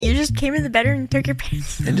just came in the bedroom and took your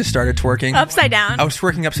pants and just started twerking upside down. I was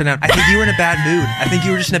twerking upside down. I think you were in a bad mood. I think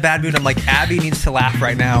you were just in a bad mood. I'm like, Abby needs to laugh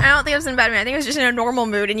right now. I don't think I was in a bad mood. I think I was just in a normal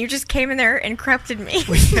mood, and you just came in there and corrupted me.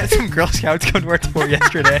 We had some Girl Scouts come to our door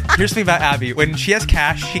yesterday. Here's something about Abby. When she has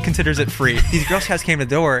cash, she considers it free. These Girl Scouts came to the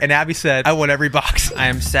door, and Abby said, I want every box. I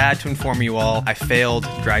am sad to inform you all, I failed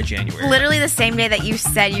Dry January. Literally the same day that you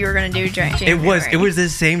said you were going to do Dry January. It was the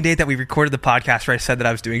same day that we recorded the podcast where I said that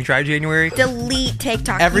I was doing Dry January. Delete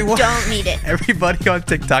TikTok. Everyone, you don't need it. Everybody on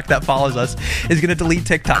TikTok that follows us is going to delete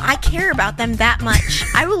TikTok. I care about them that much.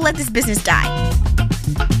 I will let this business die.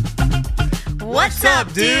 What's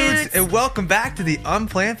up, dudes? And welcome back to the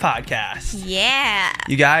Unplanned Podcast. Yeah.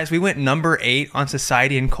 You guys, we went number 8 on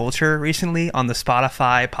Society and Culture recently on the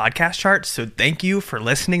Spotify podcast charts. So thank you for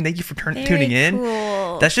listening. Thank you for tuning in.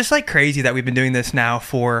 Cool. That's just like crazy that we've been doing this now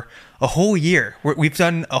for a whole year. We've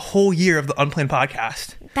done a whole year of the Unplanned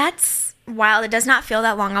Podcast. That's wild. It does not feel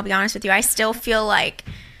that long, I'll be honest with you. I still feel like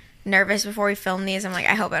nervous before we film these. I'm like,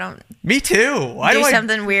 I hope I don't. Me too. Do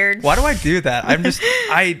something weird. Why do I do that?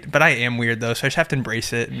 But I am weird though, so I just have to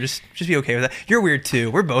embrace it and just be okay with that. You're weird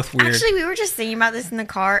too. We're both weird. Actually, we were just thinking about this in the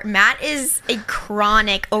car. Matt is a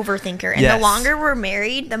chronic overthinker, and yes. The longer we're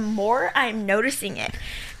married, the more I'm noticing it.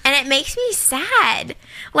 And it makes me sad.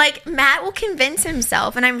 Like, Matt will convince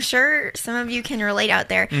himself, and I'm sure some of you can relate out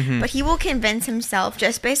there, but he will convince himself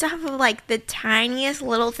just based off of like the tiniest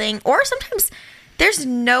little thing, or sometimes there's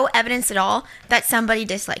no evidence at all that somebody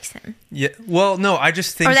dislikes him. Yeah. Well, no, I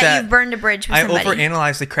just think or that you've burned a bridge with somebody. I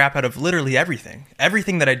overanalyze the crap out of literally everything.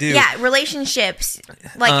 Everything that I do. Yeah, relationships.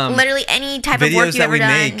 Like, literally any type of work you've ever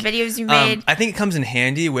done. Videos you made. I think it comes in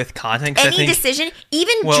handy with content. Any decision,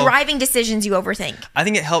 even driving decisions you overthink. I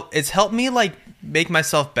think it's helped me, like, make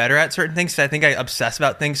myself better at certain things. I think I obsess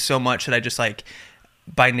about things so much that I just, like,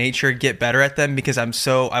 by nature get better at them because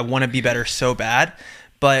I want to be better so bad.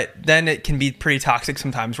 But then it can be pretty toxic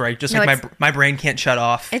sometimes, where I just my brain can't shut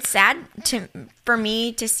off. It's sad for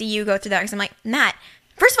me to see you go through that because I'm like, Matt,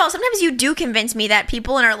 first of all, sometimes you do convince me that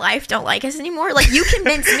people in our life don't like us anymore. Like, you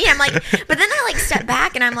convince me. I'm like, but then I like step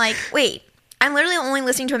back and I'm like, wait, I'm literally only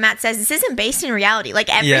listening to what Matt says. This isn't based in reality.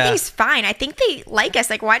 Like, everything's fine. I think they like us.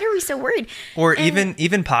 Like, why are we so worried? Or even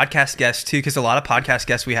podcast guests too, because a lot of podcast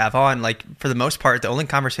guests we have on, like, for the most part, the only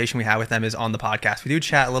conversation we have with them is on the podcast. We do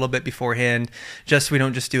chat a little bit beforehand, we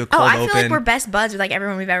don't just do a cold open. I feel like we're best buds with like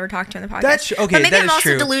everyone we've ever talked to on the podcast. That's okay. But maybe I'm also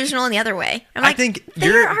true. Delusional in the other way. I think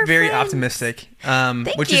you're very friends. optimistic,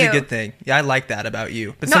 which you. is a good thing. Yeah, I like that about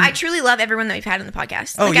you. But I truly love everyone that we've had on the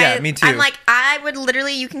podcast. Oh, like, me too. I'm like, I would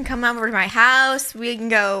literally, you can come over to my house. We can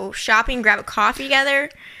go shopping, grab a coffee together.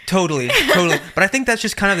 Totally. But I think that's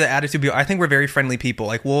just kind of the attitude. I think we're very friendly people.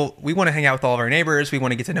 Like, we want to hang out with all of our neighbors. We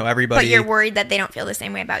want to get to know everybody. But you're worried that they don't feel the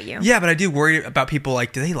same way about you. Yeah, but I do worry about people.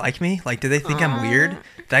 Like, do they like me? Like, do they think I'm weird?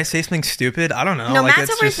 Did I say something stupid? I don't know. No, like,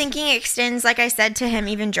 Matt's overthinking extends, like I said to him,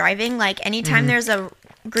 even driving. Like, anytime there's a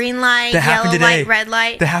green light, yellow light, red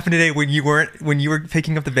light. That happened today when you were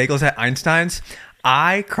picking up the bagels at Einstein's.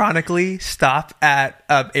 I chronically stop at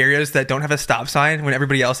areas that don't have a stop sign when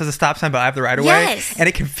everybody else has a stop sign, but I have the right of way, and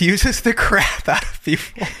it confuses the crap out of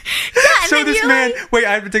people. Yeah, so this man, wait,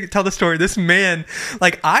 I have to tell the story. This man,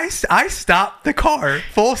 like, I stopped the car,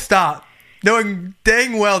 full stop, knowing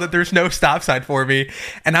dang well that there's no stop sign for me,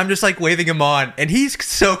 and I'm just like waving him on, and he's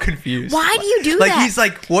so confused. Why do you do that? that?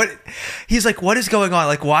 He's like, what is going on?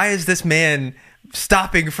 Like, why is this man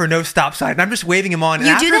stopping for no stop sign? And I'm just waving him on. And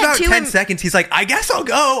after about 10 seconds, he's like, I guess I'll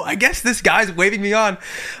go. I guess this guy's waving me on.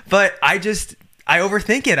 But I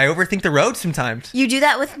overthink it. I overthink the road sometimes. You do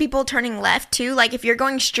that with people turning left too. Like, if you're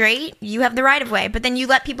going straight, you have the right of way, but then you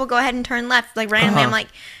let people go ahead and turn left, like randomly. I'm like,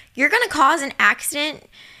 you're going to cause an accident,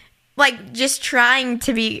 like, just trying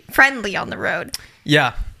to be friendly on the road.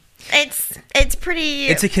 Yeah. It's pretty...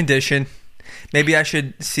 It's a condition. Maybe I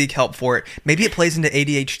should seek help for it. Maybe it plays into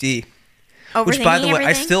ADHD. Which, by the way,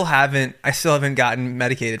 I still haven't gotten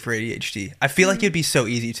medicated for ADHD. I feel like it'd be so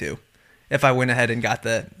easy to, if I went ahead and got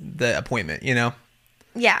the appointment, you know?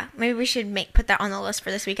 Yeah, maybe we should put that on the list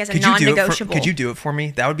for this week as a non-negotiable. Could you do it for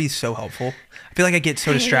me? That would be so helpful. I feel like I get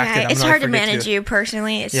so distracted. It's hard to manage you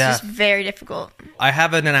personally. It's just very difficult. I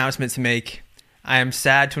have an announcement to make. I am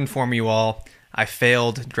sad to inform you all, I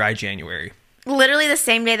failed Dry January. Literally the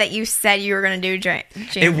same day that you said you were going to do Dry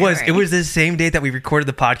January. It was the same day that we recorded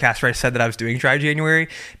the podcast where I said that I was doing Dry January,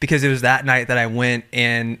 because it was that night that I went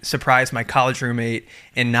and surprised my college roommate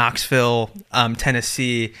in Knoxville,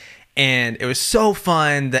 Tennessee, and it was so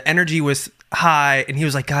fun. The energy was high, and he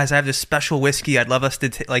was like, guys, I have this special whiskey. I'd love us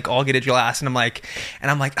to all get a glass. And I'm like,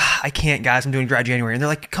 I can't, guys. I'm doing Dry January. And they're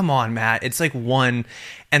like, come on, Matt. It's like 1.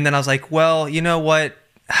 And then I was like, well, you know what?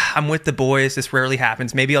 I'm with the boys. This rarely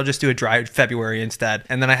happens. Maybe I'll just do a dry February instead.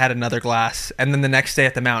 And then I had another glass. And then the next day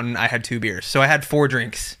at the mountain, I had 2 beers. So I had 4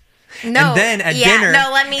 drinks. No. And then at dinner,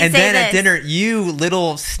 let me say this. At dinner, you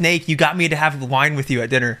little snake, you got me to have wine with you at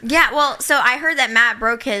dinner. Yeah, well, so I heard that Matt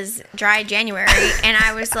broke his dry January, and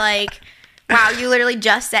I was like, wow, you literally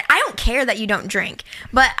just said, I don't care that you don't drink,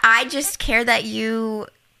 but I just care that you,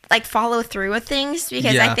 like, follow through with things,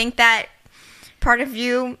 because I think that part of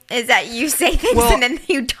you is that you say things and then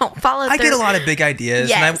you don't follow through. I get a lot of big ideas,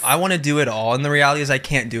 and I want to do it all, and the reality is I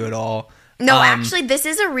can't do it all. No, actually, this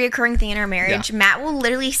is a reoccurring thing in our marriage. Yeah. Matt will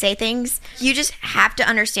literally say things. You just have to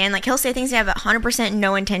understand. Like, he'll say things and have 100%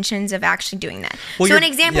 no intentions of actually doing that. Well, so an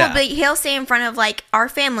example, but he'll say in front of, like, our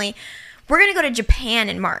family, we're going to go to Japan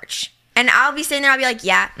in March. And I'll be sitting there, I'll be like,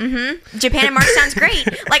 yeah, Japan in March sounds great.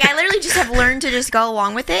 Like, I literally just have learned to just go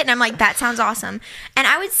along with it. And I'm like, that sounds awesome. And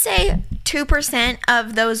I would say 2%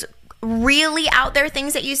 of those really out there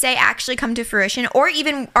things that you say actually come to fruition or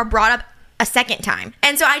even are brought up a second time.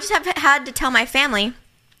 And so I just have had to tell my family,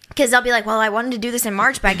 because they'll be like, well, I wanted to do this in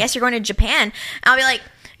March, but I guess you're going to Japan. And I'll be like,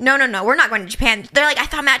 no, we're not going to Japan. They're like, I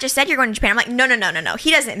thought Matt just said you're going to Japan. I'm like, no. He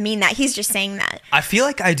doesn't mean that. He's just saying that. I feel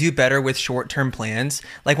like I do better with short-term plans.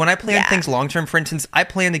 Like when I plan things long-term, for instance, I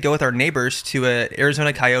plan to go with our neighbors to a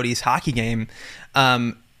Arizona Coyotes hockey game.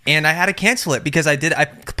 And I had to cancel it because I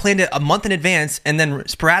planned it a month in advance, and then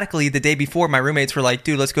sporadically the day before, my roommates were like,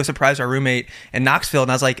 dude, let's go surprise our roommate in Knoxville. And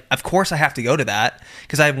I was like, of course I have to go to that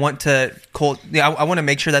because I want to I want to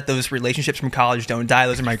make sure that those relationships from college don't die.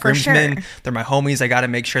 Those are my groomsmen. Sure. They're my homies. I got to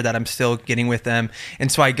make sure that I'm still getting with them.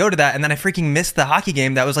 And so I go to that, and then I freaking missed the hockey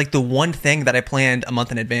game. That was like the one thing that I planned a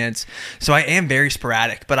month in advance. So I am very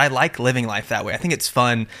sporadic, but I like living life that way. I think it's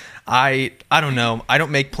fun. I don't know. I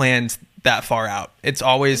don't make plans that far out. It's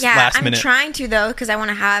always last minute. I'm trying to, though, because I want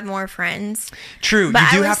to have more friends. True.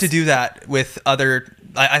 But you do have to do that with other,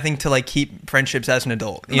 I think, to like keep friendships as an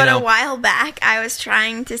adult. You know? A while back, I was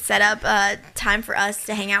trying to set up a time for us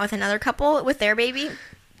to hang out with another couple with their baby.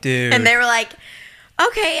 Dude. And they were like,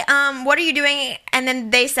 okay, what are you doing? And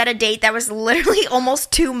then they set a date that was literally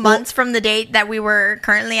almost 2 months from the date that we were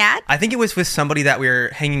currently at. I think it was with somebody that we were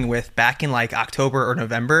hanging with back in like October or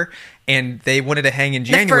November, and they wanted to hang in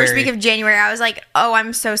January. The first week of January, I was like, oh,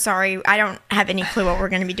 I'm so sorry. I don't have any clue what we're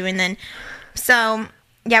going to be doing then. So,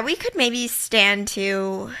 yeah, we could maybe stand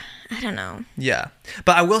to, I don't know. Yeah.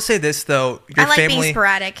 But I will say this, though. I like being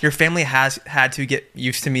sporadic. Your family has had to get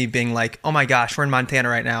used to me being like, oh my gosh, we're in Montana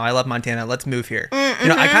right now. I love Montana. Let's move here. Mm-hmm. You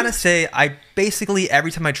know, I kind of say, I basically,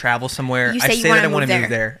 every time I travel somewhere, I say that I want to move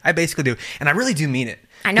there. I basically do. And I really do mean it.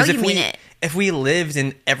 I know you mean it. If we lived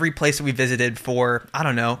in every place that we visited for, I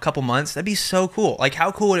don't know, a couple months, that'd be so cool. Like,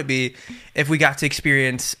 how cool would it be if we got to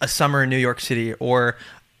experience a summer in New York City or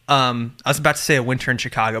I was about to say a winter in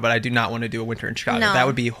Chicago, but I do not want to do a winter in Chicago. No. That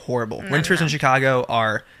would be horrible. Winters in Chicago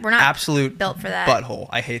are absolute built for that. Butthole.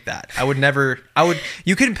 I hate that.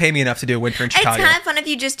 You couldn't pay me enough to do a winter in Chicago. It's kind of fun if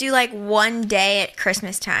you just do like one day at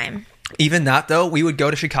Christmas time. Even that, though, we would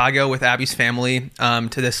go to Chicago with Abby's family to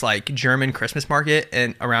this like German Christmas market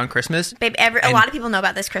and around Christmas. Babe, a lot of people know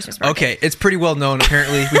about this Christmas market. Okay, it's pretty well known.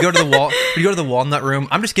 Apparently, we go to the Walnut Room.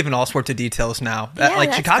 I'm just giving all sorts of details now.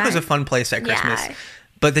 Chicago's a fun place at Christmas. Yeah.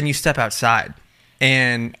 But then you step outside,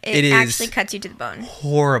 and it is actually cuts you to the bone.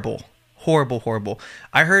 Horrible.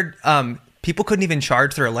 I heard people couldn't even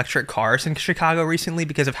charge their electric cars in Chicago recently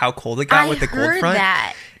because of how cold it got with the cold front.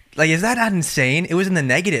 That. Like, is that not insane? It was in the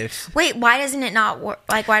negatives. Wait, why doesn't it not work?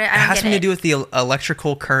 Like, why? I don't get it. It has something to do with the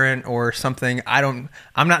electrical current or something. I'm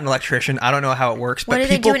not an electrician. I don't know how it works. What do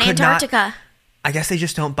they do in Antarctica? I guess they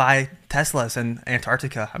just don't buy Teslas in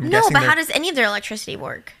Antarctica. But how does any of their electricity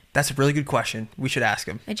work? That's a really good question. We should ask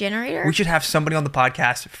him. A generator? We should have somebody on the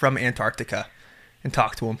podcast from Antarctica and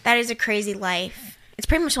talk to him. That is a crazy life. It's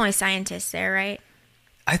pretty much only scientists there, right?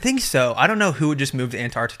 I think so. I don't know who would just move to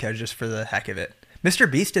Antarctica just for the heck of it.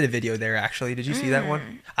 Mr. Beast did a video there, actually. Did you see that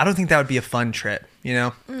one? I don't think that would be a fun trip, you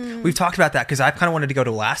know? We've talked about that because I kind of wanted to go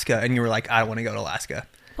to Alaska, and you were like, I don't want to go to Alaska.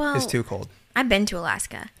 Well, it's too cold. I've been to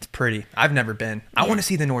Alaska. It's pretty. I've never been. Yeah. I want to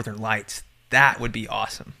see the Northern Lights. That would be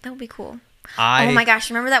awesome. That would be cool. Oh my gosh,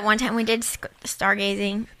 remember that one time we did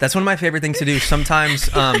stargazing? That's one of my favorite things to do.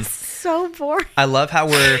 Sometimes so boring. I love how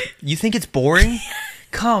you think it's boring?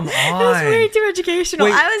 Come on. It was way too educational.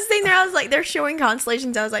 Wait. I was sitting there, I was like, they're showing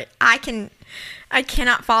constellations. I was like, I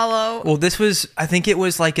cannot follow. Well, I think it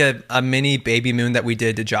was like a mini baby moon that we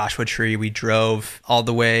did to Joshua Tree. We drove all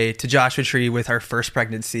the way to Joshua Tree with our first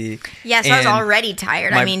pregnancy. Yeah, so I was already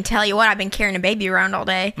tired. I mean, tell you what, I've been carrying a baby around all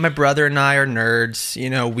day. My brother and I are nerds. You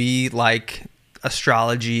know, we like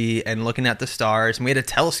astrology and looking at the stars. And we had a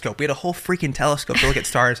telescope. We had a whole freaking telescope to look at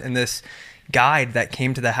stars in this guide that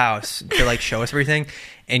came to the house to like show us everything,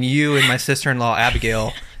 and you and my sister-in-law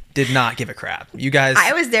Abigail did not give a crap. You guys,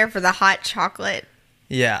 I was there for the hot chocolate.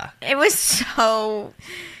 Yeah. It was so...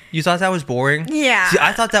 You thought that was boring? Yeah. See,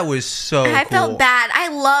 I thought that was so cool. I felt bad. I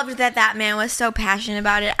loved that man was so passionate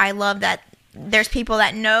about it. I love that there's people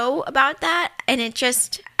that know about that, and it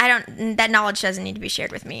just... that knowledge doesn't need to be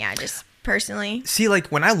shared with me. I just personally... See, like,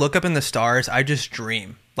 when I look up in the stars, I just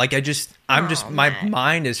dream. Like, my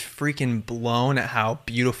mind is freaking blown at how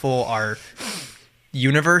beautiful our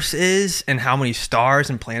universe is and how many stars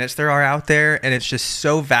and planets there are out there, and it's just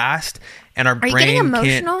so vast, and our brain getting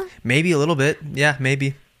emotional? can't... Maybe a little bit. Yeah,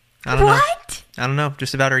 maybe. I don't know. What? I don't know.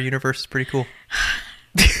 Just about our universe is pretty cool.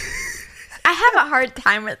 I have a hard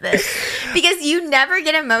time with this because you never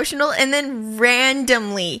get emotional, and then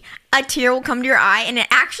randomly a tear will come to your eye, and it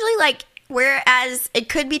actually, like, whereas it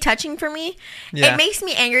could be touching for me, it makes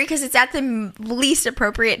me angry because it's at the least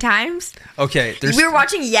appropriate times. Okay. We were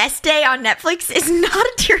watching Yes Day on Netflix. It's not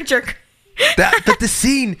a tearjerker. But the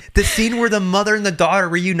scene where the mother and the daughter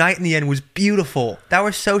reunite in the end was beautiful. That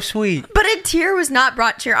was so sweet. But a tear was not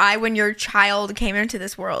brought to your eye when your child came into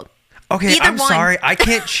this world. Okay, I'm sorry. I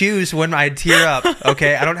can't choose when I tear up.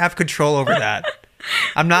 Okay, I don't have control over that.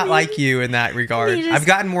 I'm not like you in that regard. I've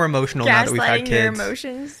gotten more emotional now that we've had kids. Gaslighting your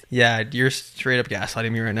emotions. Yeah, you're straight up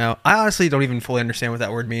gaslighting me right now. I honestly don't even fully understand what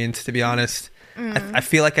that word means, to be honest. I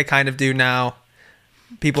feel like I kind of do now.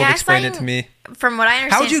 People have explained it to me. From what I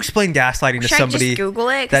understand, how would you explain gaslighting to somebody? Just Google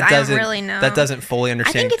it, because I don't really know. That doesn't fully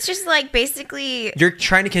understand. I think it's just like basically you're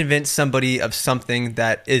trying to convince somebody of something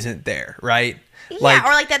that isn't there, right? Yeah,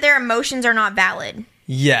 or like that their emotions are not valid.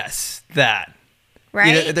 Yes, that.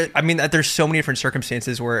 Right? You know, there's so many different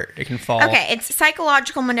circumstances where it can fall. Okay, it's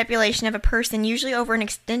psychological manipulation of a person, usually over an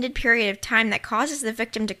extended period of time, that causes the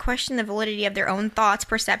victim to question the validity of their own thoughts,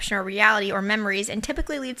 perception, or reality, or memories, and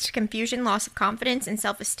typically leads to confusion, loss of confidence and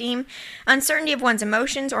self-esteem, uncertainty of one's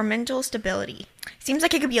emotions, or mental stability. Seems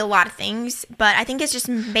like it could be a lot of things, but I think it's just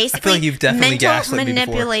basically I feel like you've definitely mental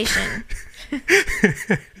manipulation.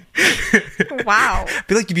 Wow. I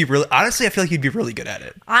feel like you'd be really good at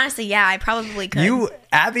it. Honestly, yeah, I probably could.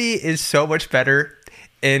 Abby is so much better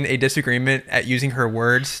in a disagreement at using her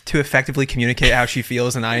words to effectively communicate how she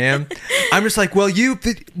feels than I am. I'm just like, well, I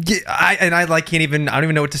don't even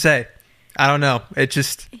know what to say. I don't know. It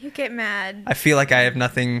just... You get mad. I feel like I have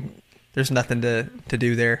nothing... There's nothing to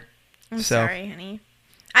do there. I'm sorry, honey.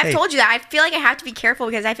 I've told you that. I feel like I have to be careful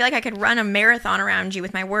because I feel like I could run a marathon around you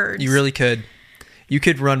with my words. You really could. You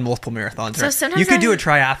could run multiple marathons. So sometimes you could do a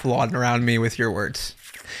triathlon around me with your words.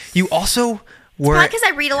 You also were... It's probably because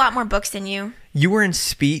I read a lot more books than you. You were in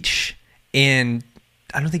speech, and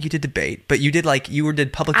I don't think you did debate, but you did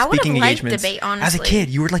public speaking engagements. Debate, honestly. As a kid,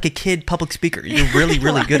 you were like a kid public speaker. You're really,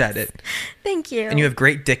 really good at it. Thank you. And you have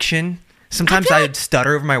great diction. Sometimes I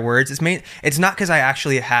stutter over my words. It's not because I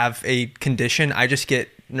actually have a condition. I just get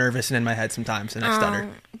nervous and in my head sometimes, and I stutter.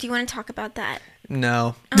 Do you want to talk about that?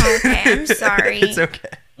 No. Oh, okay, I'm sorry. It's okay.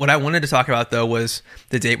 What I wanted to talk about, though, was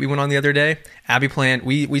the date we went on the other day. Abby planned...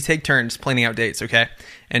 We take turns planning out dates, okay?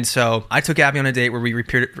 And so I took Abby on a date where we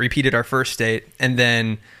repeated our first date, and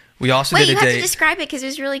then we also did a date... Wait, you have to describe it because it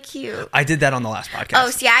was really cute. I did that on the last podcast. Oh,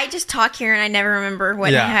 see, I just talk here and I never remember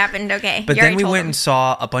what happened. Okay. But then we went and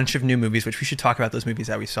saw a bunch of new movies, which we should talk about those movies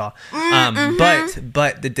that we saw.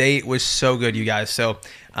 But the date was so good, you guys. So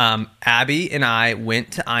Abby and I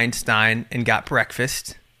went to Einstein and got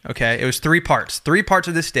breakfast. Okay, it was 3 parts. 3 parts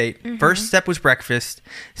of this date. Mm-hmm. First step was breakfast.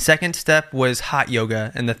 Second step was hot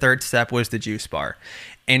yoga. And the third step was the juice bar.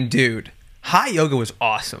 And dude, hot yoga was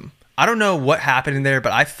awesome. I don't know what happened in there,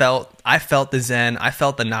 but I felt the zen. I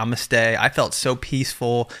felt the namaste. I felt so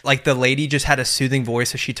peaceful. Like the lady just had a soothing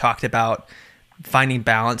voice as she talked about finding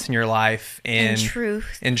balance in your life and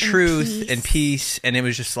truth and peace. And it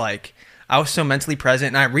was just like, I was so mentally present.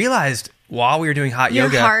 And I realized while we were doing hot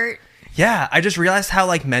yoga, heart. Yeah, I just realized how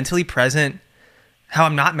I'm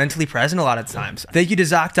not mentally present a lot of times. Thank you to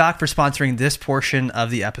ZocDoc for sponsoring this portion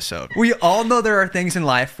of the episode. We all know there are things in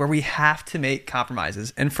life where we have to make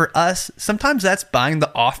compromises. And for us, sometimes that's buying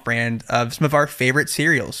the off-brand of some of our favorite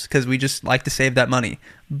cereals because we just like to save that money.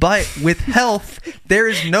 But with health, there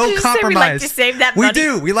is no compromise. We like to save that money. We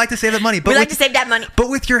do. We like to save that money. But we like to save that money. But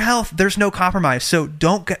with your health, there's no compromise. So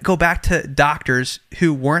don't go back to doctors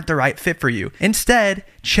who weren't the right fit for you. Instead,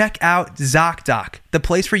 check out ZocDoc, the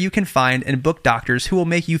place where you can find and book doctors who will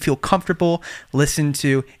make you feel comfortable, listen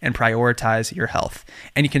to, and prioritize your health.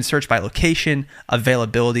 And you can search by location,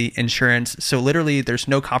 availability, insurance. So literally, there's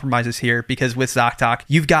no compromises here because with ZocDoc,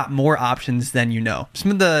 you've got more options than you know.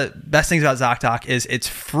 Some of the best things about ZocDoc is it's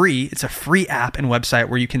free. It's a free app and website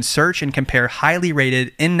where you can search and compare highly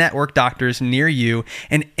rated in-network doctors near you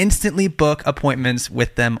and instantly book appointments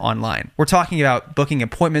with them online. We're talking about booking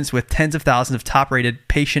appointments with tens of thousands of top-rated,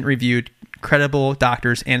 patient-reviewed, credible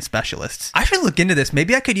doctors and specialists. I should look into this.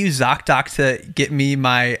 Maybe I could use ZocDoc to get me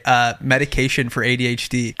my medication for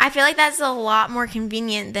ADHD. I feel like that's a lot more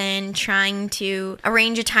convenient than trying to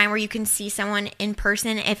arrange a time where you can see someone in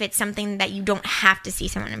person if it's something that you don't have to see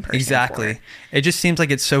someone in person. Exactly. For. It just seems like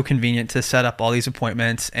it's so convenient to set up all these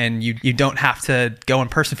appointments and you don't have to go in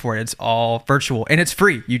person for it. It's all virtual and it's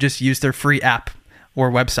free. You just use their free app or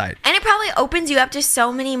website. And it probably opens you up to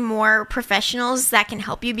so many more professionals that can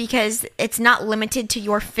help you because it's not limited to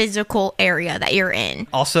your physical area that you're in.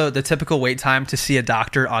 Also, the typical wait time to see a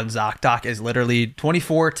doctor on ZocDoc is literally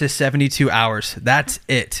 24 to 72 hours. That's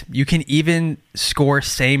it. You can even score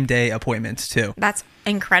same-day appointments too. That's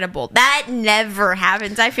incredible. That never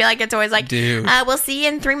happens. I feel like it's always like, we'll see you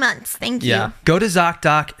in 3 months. Thank you. Yeah. Go to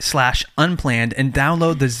ZocDoc/unplanned and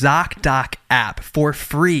download the ZocDoc app for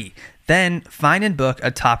free. Then find and book a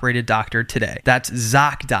top-rated doctor today. That's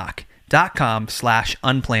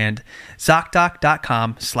ZocDoc.com/unplanned.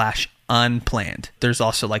 ZocDoc.com/unplanned. There's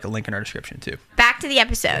also like a link in our description too. Back to the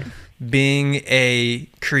episode. Being a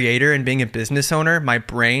creator and being a business owner, my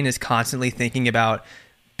brain is constantly thinking about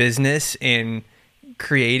business and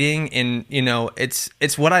creating, and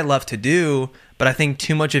it's what I love to do. But I think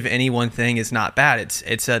too much of any one thing is not bad.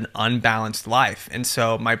 It's an unbalanced life. And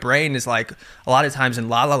so my brain is like a lot of times in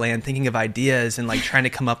La La Land thinking of ideas and like trying to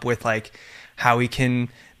come up with like how we can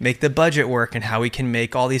make the budget work and how we can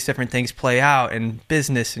make all these different things play out and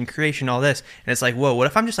business and creation, all this. And it's like, whoa, what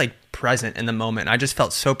if I'm just like present in the moment? I just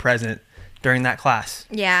felt so present during that class.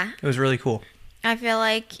 Yeah. It was really cool. I feel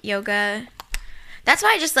like yoga... That's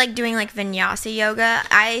why I just like doing like vinyasa yoga.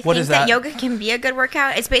 I think that yoga can be a good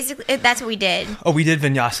workout. It's basically, that's what we did. Oh, we did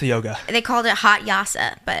vinyasa yoga. They called it hot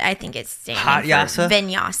yasa, but I think it's hot yasa?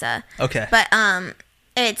 Vinyasa. Okay. But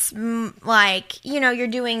it's like, you're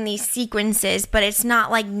doing these sequences, but it's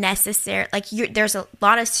not like necessary. Like there's a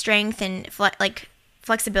lot of strength and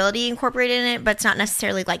flexibility incorporated in it, but it's not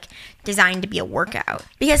necessarily like designed to be a workout.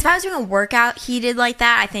 Because if I was doing a workout heated like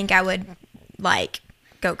that, I think I would like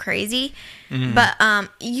go crazy. Mm-hmm. But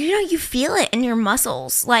you feel it in your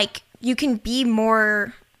muscles. Like you can be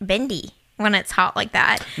more bendy when it's hot like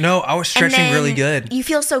that. No, I was stretching really good. You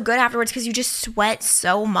feel so good afterwards because you just sweat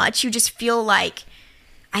so much. You just feel like,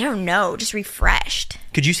 I don't know, just refreshed.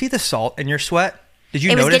 Could you see the salt in your sweat? Did you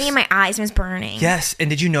notice? It was getting in my eyes and was burning. Yes. And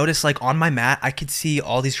did you notice, like, on my mat, I could see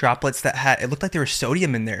all these droplets that it looked like there was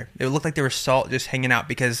sodium in there. It looked like there was salt just hanging out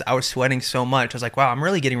because I was sweating so much. I was like, wow, I'm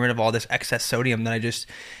really getting rid of all this excess sodium that I just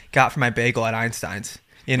got from my bagel at Einstein's.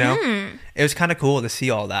 It was kind of cool to see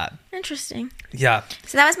all that. Interesting. Yeah.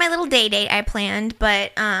 So that was my little date I planned.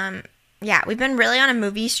 But, yeah, we've been really on a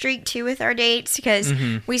movie streak, too, with our dates because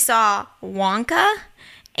we saw Wonka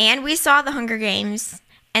and we saw The Hunger Games.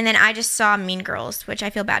 And then I just saw Mean Girls, which I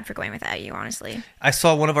feel bad for going without you, honestly. I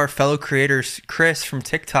saw one of our fellow creators, Chris from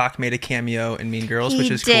TikTok, made a cameo in Mean Girls, which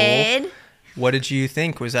is cool. What did you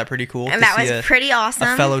think? Was that pretty cool? And that was pretty awesome.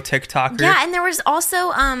 A fellow TikToker. Yeah, and there was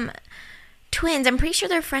also twins. I'm pretty sure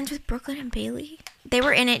they're friends with Brooklyn and Bailey. They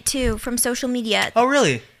were in it too from social media. Oh,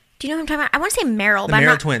 really? Do you know what I'm talking about? I want to say Meryl. The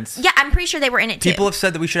Meryl twins. Yeah, I'm pretty sure they were in it too. People have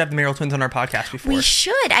said that we should have the Meryl twins on our podcast before. We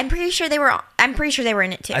should. I'm pretty sure they were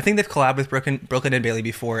in it too. I think they've collabed with Brooklyn and Bailey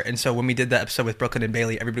before, and so when we did the episode with Brooklyn and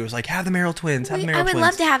Bailey, everybody was like, "Have the Meryl twins. Have the Meryl twins." I would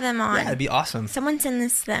love to have them on. Yeah, it'd be awesome. Someone send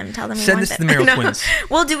this to them. Tell them send this to the Meryl twins.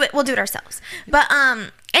 We'll do it. We'll do it ourselves. But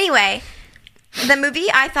anyway. The movie,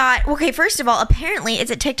 I thought, okay, first of all, apparently it's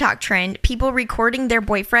a TikTok trend. People recording their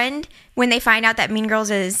boyfriend when they find out that Mean Girls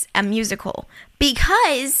is a musical.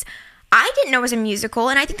 Because I didn't know it was a musical,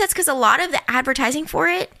 and I think that's because a lot of the advertising for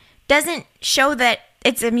it doesn't show that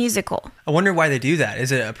it's a musical. I wonder why they do that.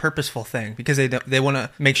 Is it a purposeful thing? Because they want to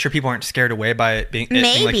make sure people aren't scared away by it being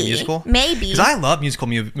like a musical? Maybe. Because I love musical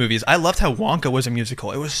movies. I loved how Wonka was a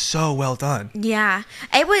musical. It was so well done. Yeah.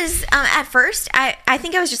 It was, at first, I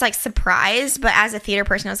think I was just like surprised, but as a theater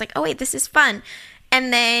person, I was like, oh wait, this is fun.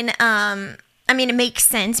 And then, it makes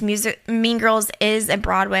sense. Mean Girls is a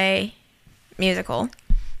Broadway musical.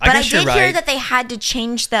 But I did hear that they had to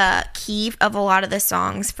change the key of a lot of the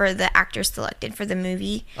songs for the actors selected for the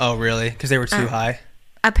movie. Oh, really? Because they were too high?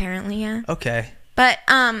 Apparently, yeah. Okay. But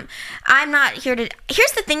I'm not here to...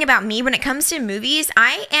 Here's the thing about me. When it comes to movies,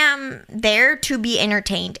 I am there to be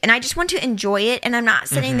entertained. And I just want to enjoy it. And I'm not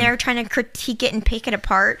sitting there trying to critique it and pick it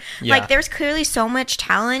apart. Yeah. Like, there's clearly so much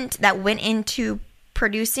talent that went into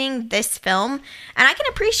producing this film, and I can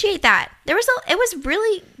appreciate that. It was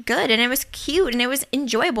really good and it was cute and it was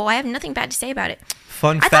enjoyable. I have nothing bad to say about it.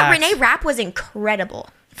 Fun fact. I thought Renee Rapp was incredible.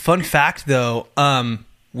 Fun fact, though,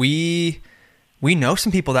 we know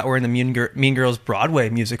some people that were in the Mean Girls Broadway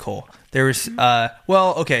musical. There was, some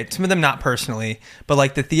of them not personally, but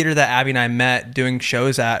like the theater that Abby and I met doing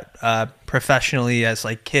shows at professionally as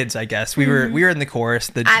like kids, I guess. We were in the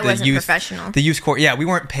chorus. I wasn't professional. The youth chorus. Yeah, we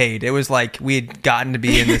weren't paid. It was like we had gotten to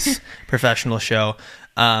be in this professional show.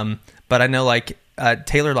 But I know like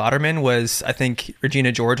Taylor Lauderman was, I think,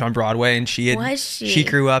 Regina George on Broadway, and she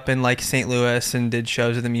grew up in like St. Louis and did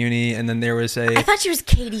shows at the Muni. And then there was I thought she was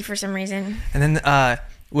Katie for some reason. And then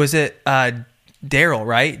was it Daryl,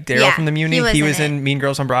 right? Daryl from the Muni. He was in Mean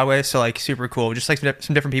Girls on Broadway, so like super cool. Just like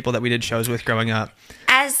some different people that we did shows with growing up.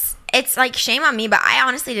 As it's like shame on me, but I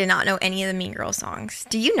honestly did not know any of the Mean Girls songs.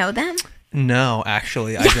 Do you know them? No,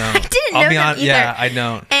 actually, I don't. I didn't know them either. Yeah, I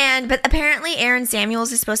don't. But apparently Aaron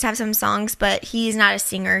Samuels is supposed to have some songs, but he's not a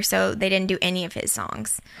singer, so they didn't do any of his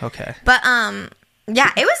songs. Okay. But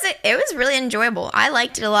yeah, it was really enjoyable. I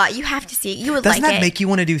liked it a lot. You have to see it. You would like it. Doesn't that make you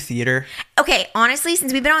want to do theater? Okay, honestly,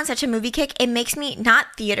 since we've been on such a movie kick, it makes me not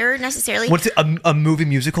theater necessarily. What's it, a movie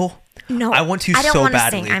musical? No, I want to I don't so want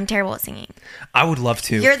badly. to sing. I'm terrible at singing. I would love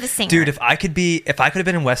to. You're the singer, dude. If I could have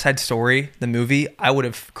been in West Side Story, the movie, I would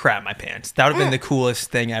have crapped my pants. That would have been the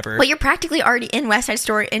coolest thing ever. Well, you're practically already in West Side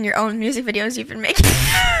Story in your own music videos you've been making.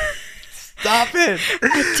 Stop it!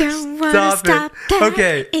 I don't want to stop. That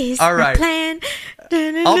okay, is all right. Plan.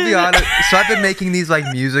 I'll be honest. So I've been making these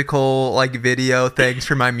like musical like video things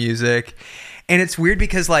for my music, and it's weird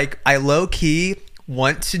because like I low key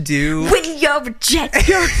want to do when you're a jet.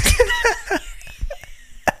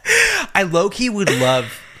 I low key would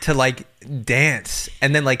love to like dance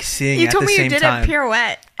and then like sing at the same time. You told me you did a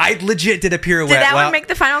pirouette. I legit did a pirouette. Did that one make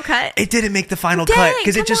the final cut? It didn't make the final cut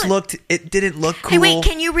because it didn't look cool. Hey, wait,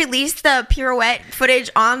 can you release the pirouette footage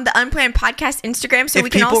on the Unplanned Podcast Instagram so we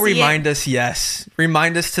can all see it? If people remind us, yes.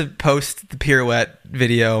 Remind us to post the pirouette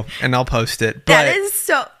video and I'll post it. But that is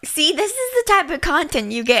so... See, this is the type of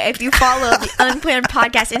content you get if you follow the Unplanned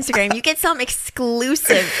Podcast Instagram. You get some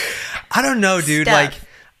exclusive I don't know, dude. stuff. Like...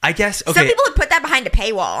 I guess okay. Some people would put that behind a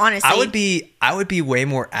paywall, honestly. I would be way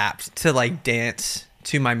more apt to like dance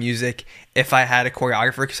to my music if I had a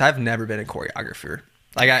choreographer because I've never been a choreographer.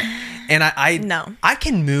 Like I no. I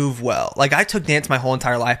can move well. Like I took dance my whole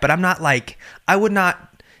entire life, but I'm not like I would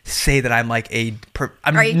not say that I'm like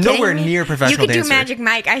I'm nowhere near professional dancer. You could do Magic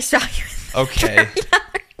Mike. I saw you. Okay.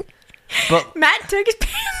 But Matt took his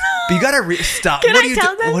pants off. But you gotta stop. Can I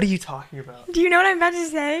tell them? What are you talking about? Do you know what I'm about to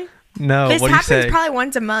say? No, this what do you say? happens probably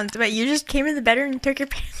once a month, but you just came in the bedroom and took your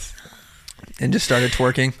pants and just started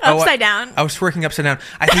twerking upside down. I was twerking upside down.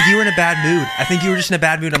 I think you were in a bad mood. I think you were just in a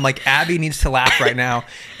bad mood. I'm like, Abby needs to laugh right now,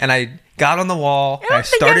 and I got on the wall. And I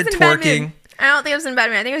started twerking. I don't think I was in a bad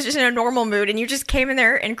mood. I think I was just in a normal mood, and you just came in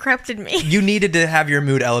there and corrupted me. You needed to have your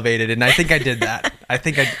mood elevated, and I think I did that.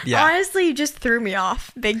 Yeah. Honestly, you just threw me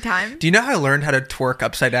off big time. Do you know how I learned how to twerk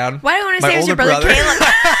upside down? Why do I want to say it was your brother Caleb?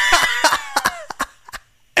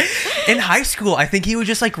 In high school, I think he would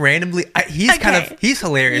just like randomly. He's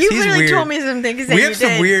hilarious. He's literally told me some things that we have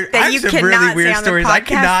some weird. I have some really weird stories I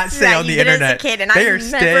cannot say on the internet. They are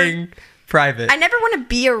staying private. I never want to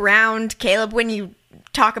be around Caleb when you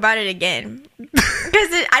talk about it again because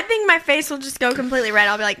I think my face will just go completely red.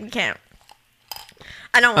 I'll be like, we can't.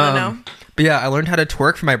 I don't want to know. But yeah, I learned how to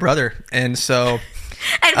twerk from my brother, and so.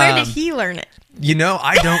 And where did he learn it? You know,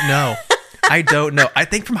 I don't know. I don't know. I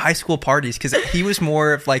think from high school parties because he was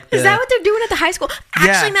more of like. Is that what they're doing at the high school?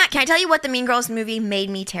 Actually, Matt, can I tell you what the Mean Girls movie made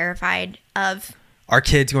me terrified of? Our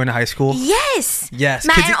kids going to high school? Yes. Yes.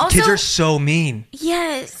 Matt, kids are so mean.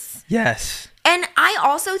 Yes. Yes. And I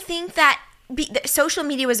also think that social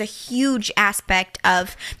media was a huge aspect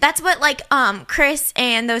of that's what like Chris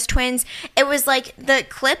and those twins, it was like the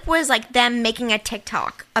clip was like them making a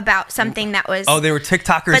TikTok about something that was they were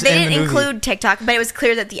TikTokers, but they didn't include TikTok, but it was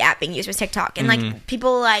clear that the app being used was TikTok, and like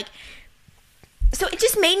people like, so it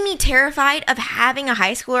just made me terrified of having a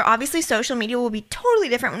high schooler. Obviously social media will be totally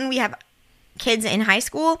different when we have kids in high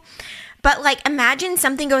school, but like imagine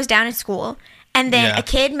something goes down at school and then a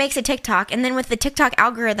kid makes a TikTok, and then with the TikTok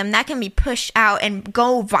algorithm, that can be pushed out and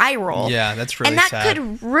go viral. Yeah, that's really and that sad.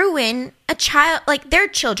 could ruin a child, like their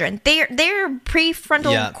children, their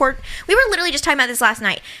prefrontal cortex. We were literally just talking about this last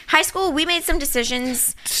night. High school, we made some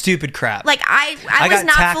decisions. Stupid crap. Like I was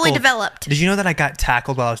not fully developed. Did you know that I got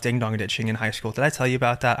tackled while I was ding dong ditching in high school? Did I tell you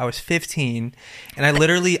about that? I was 15, and I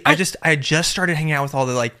had just started hanging out with all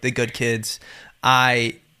the like the good kids.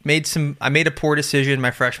 I I made a poor decision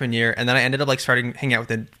my freshman year, and then I ended up like starting hanging out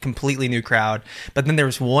with a completely new crowd. But then there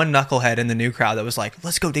was one knucklehead in the new crowd that was like,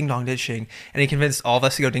 let's go ding dong ditching, and he convinced all of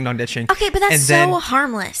us to go ding dong ditching. Okay, but that's so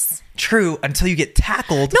harmless. True, until you get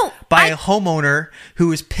tackled by a homeowner who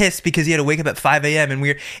was pissed because he had to wake up at 5 a.m. and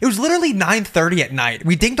it was literally 9:30 at night.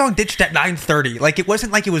 We ding dong ditched at 9:30. Like, it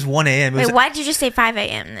wasn't like it was 1 a.m. Wait, why did you just say 5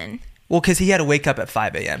 a.m. then? Well, because he had to wake up at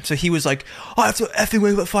 5 a.m. So he was like, oh, I have to effing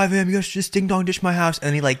wake up at 5 a.m. You guys just ding dong ditch my house.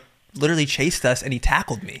 And he like literally chased us and he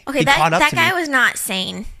tackled me. Okay, that guy was not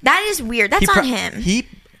sane. That is weird. That's on him. He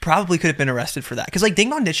probably could have been arrested for that. Because like ding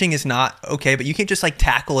dong ditching is not okay, but you can't just like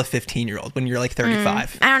tackle a 15-year-old when you're like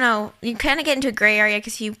 35. I don't know. You kind of get into a gray area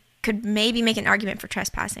because you could maybe make an argument for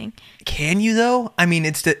trespassing. Can you though? I mean,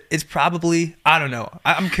 it's probably, I don't know.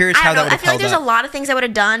 I'm curious how that would have I feel like there's a lot of things I would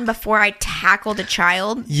have done before I tackled a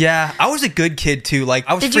child. Yeah, I was a good kid too. Like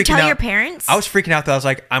I was. Did you tell your parents? I was freaking out that I was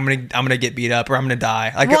like, I'm gonna get beat up or I'm gonna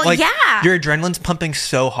die. Like, yeah. Your adrenaline's pumping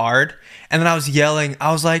so hard, and then I was yelling.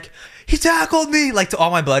 I was like, he tackled me, like to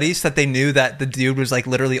all my buddies that they knew that the dude was like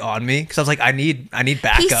literally on me because I was like, I need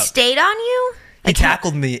backup. He stayed on you. He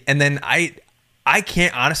tackled me, and then I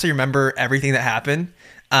can't honestly remember everything that happened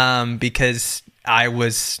because I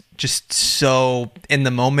was just so in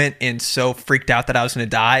the moment and so freaked out that I was going to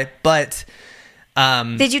die. But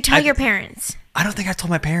did you tell your parents? I don't think I told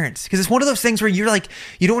my parents because it's one of those things where you're like,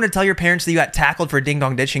 you don't want to tell your parents that you got tackled for ding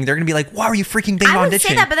dong ditching. They're going to be like, why are you freaking ding dong ditching? I would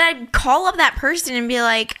say that, but then I'd call up that person and be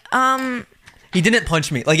like, He didn't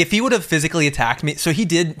punch me. Like, if he would have physically attacked me, so he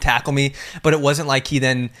did tackle me, but it wasn't like he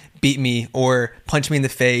then beat me or punched me in the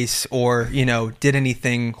face or, did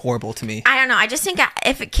anything horrible to me. I don't know. I just think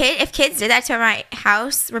if kids did that to my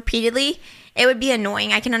house repeatedly, it would be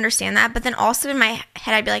annoying. I can understand that. But then also in my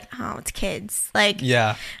head, I'd be like, oh, it's kids. Like,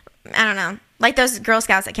 yeah. I don't know. Like those Girl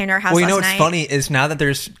Scouts that came to our house last night. What's funny is now that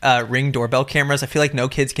there's Ring doorbell cameras, I feel like no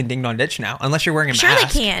kids can ding dong ditch now, unless you're wearing a mask. Sure they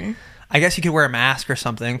can. I guess you could wear a mask or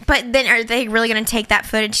something. But then are they really going to take that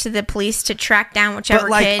footage to the police to track down whichever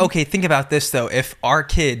kid? Okay, think about this, though. If our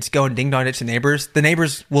kids go and ding-dong ditch the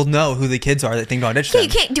neighbors will know who the kids are that ding-dong ditch them. You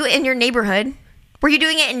can't do it in your neighborhood. Were you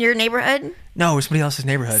doing it in your neighborhood? No, it was somebody else's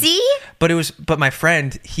neighborhood. See? But my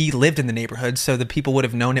friend, he lived in the neighborhood, so the people would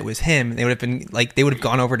have known it was him. They would have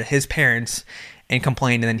gone over to his parents and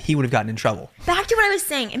complained, and then he would have gotten in trouble. Back to what I was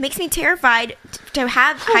saying. It makes me terrified to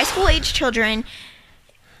have high school-age children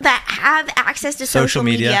that have access to social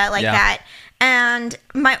media like that. And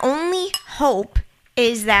my only hope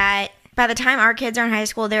is that by the time our kids are in high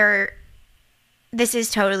school, this is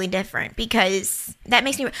totally different, because that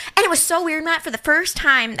makes me... And it was so weird, Matt, for the first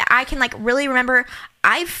time that I can really remember,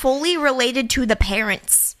 I fully related to the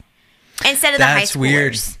parents instead of the high schoolers.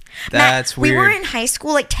 Weird. That's weird. We were in high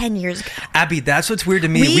school 10 years ago. Abby, that's what's weird to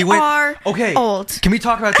me. We are old. Can we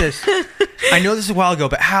talk about this? I know this is a while ago,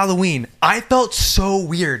 but Halloween, I felt so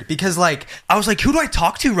weird because I was like, who do I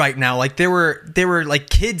talk to right now? Like there were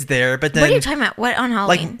kids there, but then... What are you talking about? What on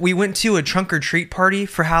Halloween? We went to a trunk or treat party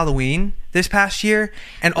for Halloween this past year,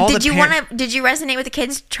 and all did you resonate with the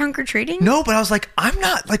kids trunk or treating? No, but I was like, I'm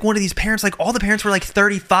not like one of these parents. Like all the parents were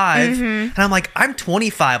 35, and I'm like, I'm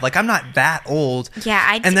 25. Like I'm not that old. Yeah,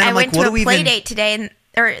 I went to a play date today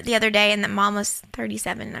or the other day, and the mom was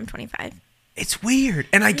 37 and I'm 25. It's weird.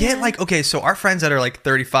 And I get okay, so our friends that are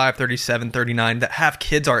 35, 37, 39 that have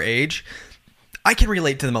kids our age, I can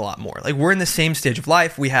relate to them a lot more. Like we're in the same stage of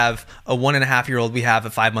life. We have a 1.5-year-old. We have a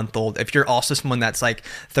 5-month-old. If you're also someone that's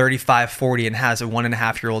 35, 40 and has a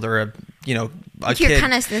 1.5-year-old or a kid. You're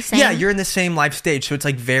kind of the same. Yeah, you're in the same life stage. So it's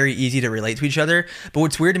very easy to relate to each other. But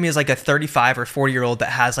what's weird to me is a 35 or 40-year-old that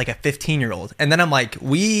has a 15-year-old. And then I'm like,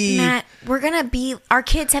 Matt, our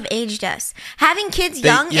kids have aged us. Having kids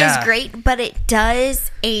young is great, but it does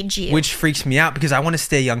age you. Which freaks me out because I want to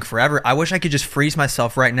stay young forever. I wish I could just freeze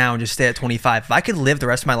myself right now and just stay at 25. If I could live the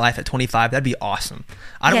rest of my life at 25, that'd be awesome.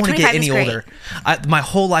 I don't want to get any older. My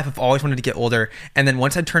whole life I've always wanted to get older. And then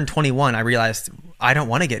once I turned 21, I realized I don't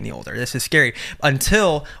want to get any older. This is scary.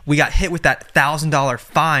 Until we got hit with that $1,000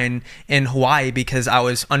 fine in Hawaii because I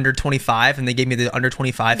was under 25 and they gave me the under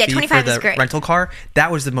 25 fee for the rental car. That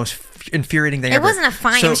was the most infuriating thing ever. It wasn't a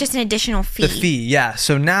fine. It was just an additional fee. The fee, yeah.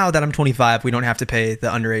 So now that I'm 25, we don't have to pay the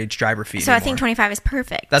underage driver fee anymore. I think 25 is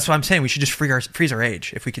perfect. That's what I'm saying. We should just freeze our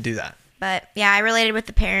age if we could do that. But yeah, I related with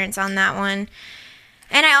the parents on that one.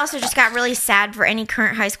 And I also just got really sad for any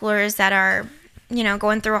current high schoolers that are,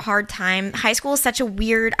 going through a hard time. High school is such a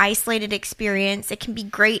weird, isolated experience. It can be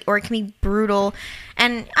great or it can be brutal.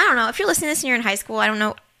 And I don't know, if you're listening to this and you're in high school, I don't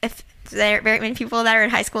know if there are very many people that are in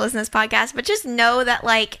high school listening to this podcast, but just know that,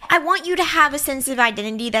 like, I want you to have a sense of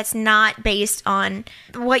identity that's not based on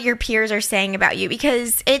what your peers are saying about you,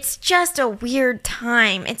 because it's just a weird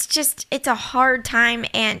time. It's a hard time,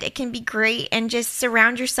 and it can be great, and just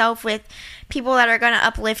surround yourself with people that are going to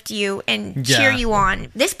uplift you and cheer you on.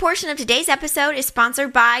 This portion of today's episode is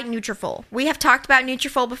sponsored by Nutrafol. We have talked about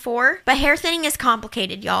Nutrafol before, but hair thinning is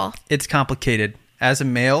complicated, y'all. It's complicated. As a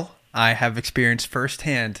male, I have experienced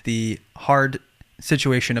firsthand the hard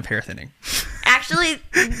situation of hair thinning. Actually,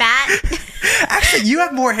 Matt... Actually, you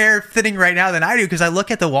have more hair thinning right now than I do, because I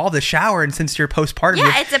look at the wall of the shower, and since you're postpartum,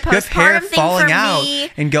 it's a postpartum you have hair thing falling for out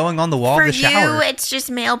me. And going on the wall of the shower. For you, it's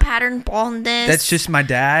just male pattern baldness. That's just my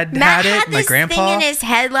dad Matt had it, my grandpa. Thing in his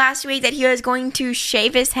head last week that he was going to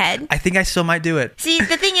shave his head. I think I still might do it. See,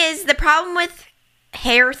 the thing is, the problem with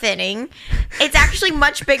hair thinning, it's actually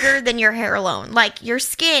much bigger than your hair alone. Like, your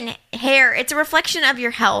skin, hair, it's a reflection of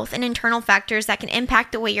your health and internal factors that can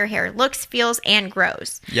impact the way your hair looks, feels, and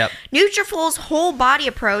grows. Yep. Nutrafol's whole body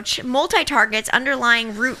approach multi-targets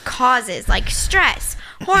underlying root causes like stress,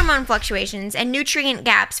 hormone fluctuations, and nutrient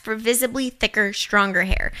gaps for visibly thicker, stronger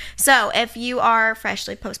hair. So if you are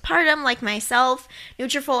freshly postpartum like myself,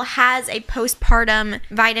 Nutrafol has a postpartum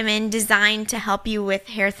vitamin designed to help you with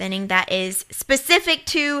hair thinning that is specific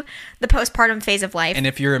to the postpartum phase of life. And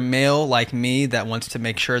if you're a male like me that wants to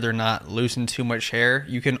make sure they're not losing too much hair,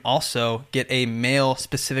 you can also get a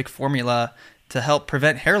male-specific formula to help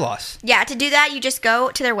prevent hair loss. Yeah, to do that, you just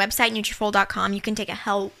go to their website, Nutrafol.com. You can take a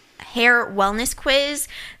hair wellness quiz,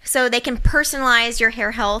 so they can personalize your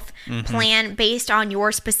hair health plan based on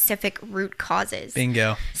your specific root causes.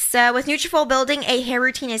 Bingo. So with Nutrafol, building a hair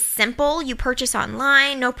routine is simple. You purchase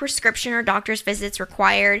online, no prescription or doctor's visits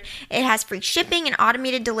required. It has free shipping and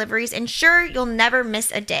automated deliveries. Ensure you'll never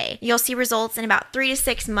miss a day. You'll see results in about 3 to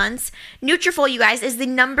 6 months. Nutrafol, you guys, is the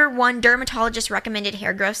 #1 dermatologist recommended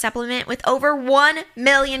hair growth supplement, with over 1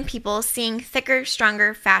 million people seeing thicker,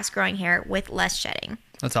 stronger, fast-growing hair with less shedding.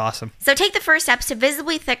 That's awesome. So take the first steps to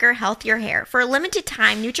visibly thicker, healthier hair. For a limited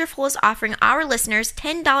time, Nutrafol is offering our listeners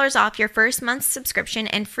 $10 off your first month's subscription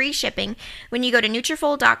and free shipping when you go to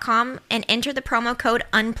Nutrafol.com and enter the promo code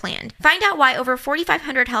UNPLANNED. Find out why over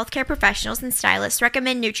 4,500 healthcare professionals and stylists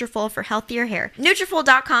recommend Nutrafol for healthier hair.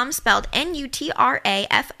 Nutrafol.com, spelled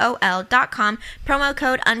Nutrafol.com, promo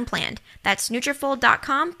code UNPLANNED. That's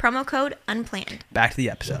Nutrafol.com, promo code UNPLANNED. Back to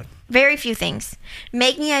the episode. Very few things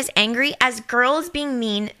make me as angry as girls being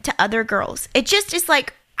mean to other girls. It just is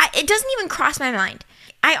like, it doesn't even cross my mind.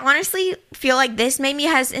 I honestly feel like this maybe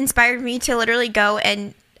has inspired me to literally go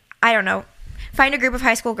and, I don't know, find a group of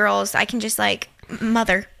high school girls I can just like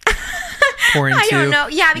mother. I don't know.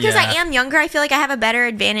 Yeah, because I am younger. I feel like I have a better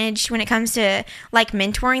advantage when it comes to like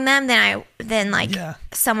mentoring them than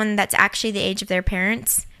someone that's actually the age of their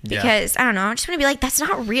parents. Because, I don't know, I just want to be like, that's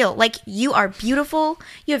not real. Like, you are beautiful.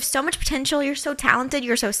 You have so much potential. You're so talented.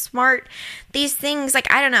 You're so smart. These things,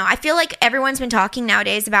 like, I don't know. I feel like everyone's been talking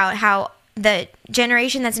nowadays about how the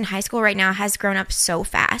generation that's in high school right now has grown up so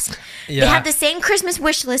fast. Yeah. They have the same Christmas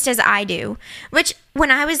wish list as I do, which when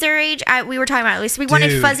I was their age, we were talking about at least. We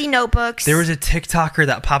wanted fuzzy notebooks. There was a TikToker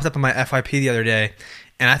that popped up on my FYP the other day,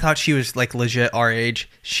 and I thought she was, like, legit our age.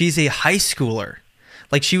 She's a high schooler.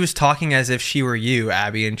 Like, she was talking as if she were you,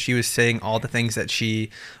 Abby, and she was saying all the things that she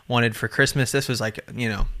wanted for Christmas. This was, like, you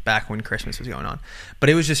know, back when Christmas was going on. But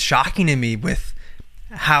it was just shocking to me with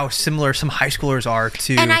how similar some high schoolers are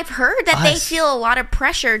to And I've heard that us. They feel a lot of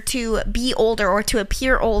pressure to be older or to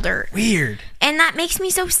appear older. Weird. And that makes me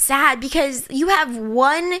so sad, because you have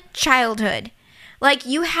one childhood. Like,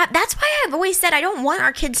 that's why I've always said I don't want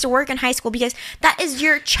our kids to work in high school, because that is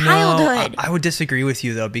your childhood. No, I would disagree with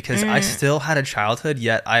you, though, because I still had a childhood,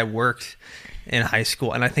 yet I worked in high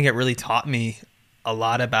school. And I think it really taught me a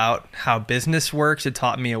lot about how business works. It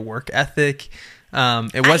taught me a work ethic.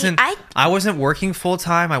 It wasn't, I wasn't working full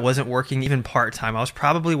time. I wasn't working even part time. I was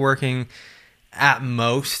probably working at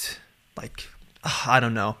most, like, I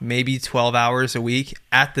don't know, maybe 12 hours a week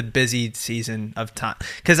at the busy season of time.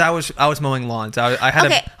 Because I was mowing lawns. I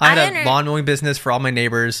had a lawn mowing business for all my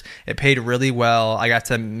neighbors. It paid really well. I got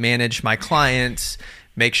to manage my clients,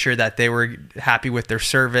 make sure that they were happy with their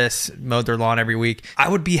service, mowed their lawn every week. I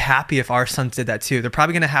would be happy if our sons did that too. They're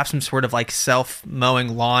probably going to have some sort of like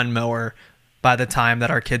self-mowing lawn mower by the time that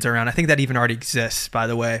our kids are around. I think that even already exists, by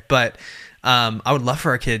the way. But I would love for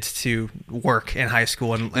our kids to work in high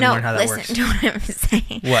school and learn how that works. Listen to what I'm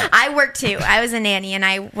saying. What? I worked too. I was a nanny, and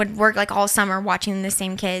I would work like all summer watching the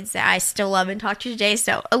same kids that I still love and talk to today.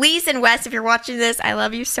 So Elise and Wes, if you're watching this, I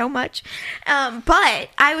love you so much. But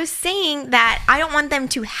I was saying that I don't want them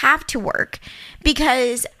to have to work,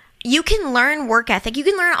 because you can learn work ethic. You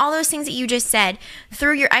can learn all those things that you just said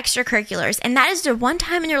through your extracurriculars. And that is the one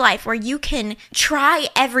time in your life where you can try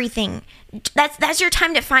everything. That's your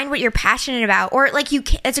time to find what you're passionate about. Or like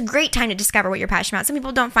it's a great time to discover what you're passionate about. Some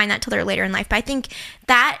people don't find that till they're later in life. But I think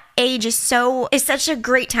that age is such a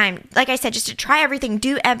great time. Like I said, just to try everything,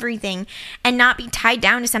 do everything, and not be tied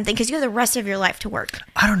down to something because you have the rest of your life to work.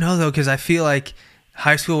 I don't know though, because I feel like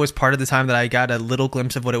high school was part of the time that I got a little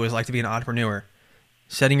glimpse of what it was like to be an entrepreneur.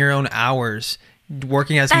 Setting your own hours,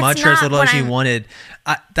 working as much or as little as you wanted.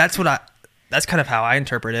 That's kind of how I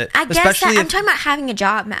interpret it. I guess I'm talking about having a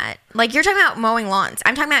job, Matt. Like you're talking about mowing lawns.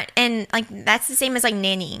 I'm talking about, and like that's the same as like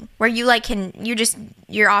nannying, where you like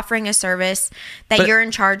you're offering a service that you're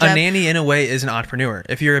in charge of. A nanny in a way is an entrepreneur.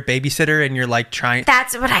 If you're a babysitter and you're like trying.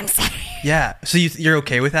 That's what I'm saying. Yeah. So you're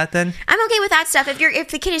okay with that then? I'm okay with that stuff. If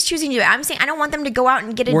the kid is choosing to do it, I'm saying I don't want them to go out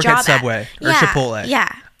and get a work job at Subway or Chipotle.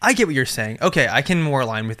 Yeah. I get what you're saying. Okay, I can more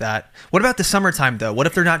align with that. What about the summertime, though? What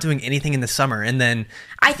if they're not doing anything in the summer and then...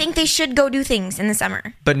 I think they should go do things in the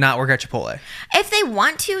summer. But not work at Chipotle. If they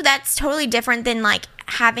want to, that's totally different than, like,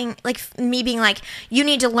 having... Like, me being like, you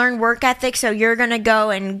need to learn work ethic, so you're going to go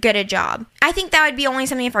and get a job. I think that would be only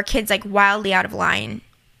something if our kid's, like, wildly out of line.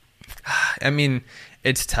 I mean,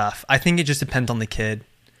 it's tough. I think it just depends on the kid.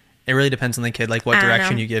 It really depends on the kid, like, what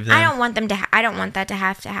direction you give them. I don't want that to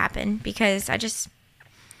have to happen, because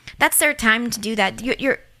that's their time to do that.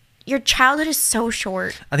 Your childhood is so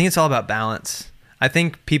short. I think it's all about balance. I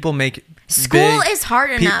think people make school is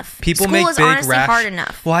hard enough. People school make is big honestly hard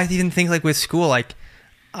enough. Well, I even think like with school, like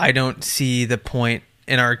I don't see the point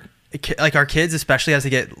in our kids, especially as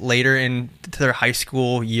they get later into their high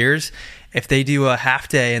school years. If they do a half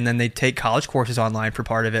day and then they take college courses online for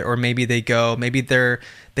part of it, or maybe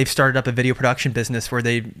they've started up a video production business where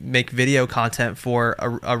they make video content for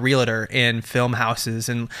a realtor and film houses.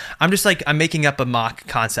 And I'm making up a mock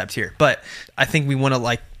concept here, but I think we want to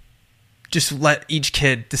like just let each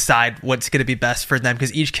kid decide what's going to be best for them,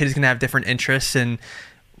 because each kid is going to have different interests and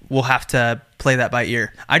we'll have to play that by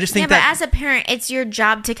ear. I just think but as a parent, it's your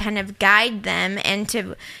job to kind of guide them and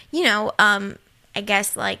to, I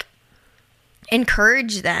guess like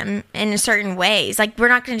encourage them in certain ways. Like we're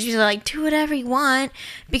not going to just like do whatever you want,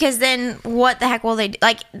 because then what the heck will they do?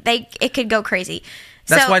 Like it could go crazy.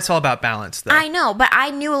 That's why it's all about balance, though. I know, but I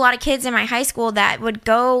knew a lot of kids in my high school that would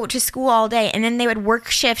go to school all day and then they would work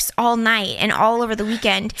shifts all night and all over the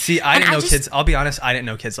weekend. See, I didn't know kids. I'll be honest, I didn't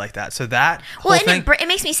know kids like that. So that whole thing, it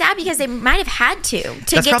makes me sad because they might have had to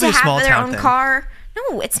get to have their own car.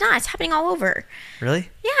 No, it's not. It's happening all over. Really?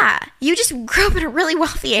 Yeah. You just grew up in a really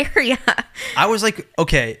wealthy area. I was like,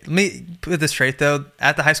 okay, let me put this straight though.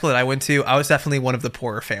 At the high school that I went to, I was definitely one of the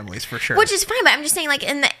poorer families for sure. Which is fine, but I'm just saying like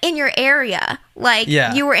in your area, like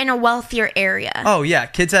you were in a wealthier area. Oh yeah.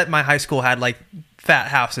 Kids at my high school had like fat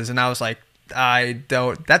houses, and I was like,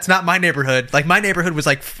 that's not my neighborhood. Like my neighborhood was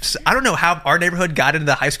like, I don't know how our neighborhood got into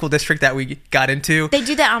the high school district that we got into. They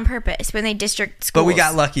do that on purpose when they district schools. But we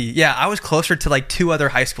got lucky. Yeah, I was closer to like 2 other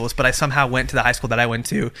high schools, but I somehow went to the high school that I went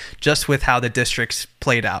to just with how the districts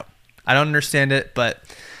played out. I don't understand it, but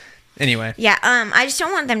anyway. Yeah, I just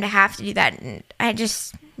don't want them to have to do that.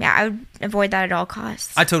 I would avoid that at all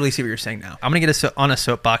costs. I totally see what you're saying now. I'm going to get on a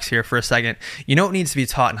soapbox here for a second. You know what needs to be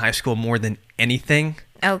taught in high school more than anything?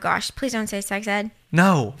 Oh gosh, please don't say sex ed.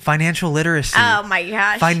 No, financial literacy. Oh my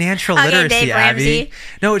gosh. Financial literacy, Dave Ramsey. Abby.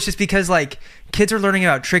 No, it's just because like kids are learning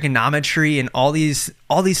about trigonometry and all these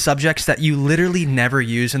subjects that you literally never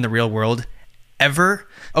use in the real world ever.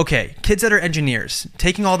 Okay, kids that are engineers,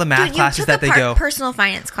 taking all the math classes that they go. Personal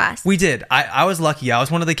finance class. We did. I was lucky. I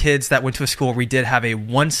was one of the kids that went to a school where we did have a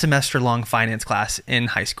 1 semester long finance class in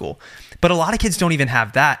high school. But a lot of kids don't even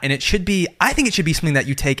have that, and I think it should be something that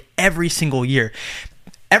you take every single year.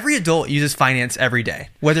 Every adult uses finance every day,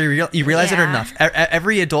 whether you realize it or not.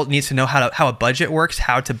 Every adult needs to know how a budget works,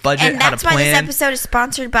 how to budget, and how to plan. And that's why this episode is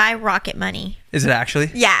sponsored by Rocket Money. Is it actually?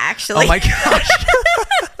 Yeah, actually. Oh my gosh.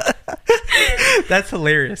 That's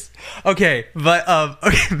hilarious. Okay, but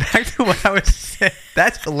back to what I was saying.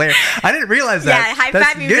 That's hilarious. I didn't realize that. Yeah, high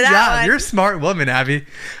five me for that Good job. one. You're a smart woman, Abby.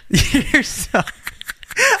 You're so...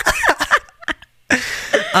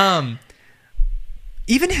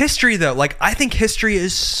 Even history, though, like I think history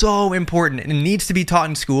is so important and it needs to be taught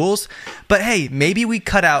in schools. But hey, maybe we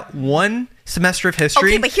cut out 1 semester of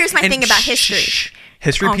history. Okay, but here's my thing about history.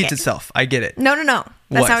 History repeats itself. I get it. No. That's not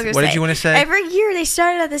what I was going to say. What did you want to say? Every year they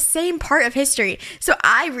started at the same part of history. So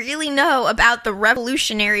I really know about the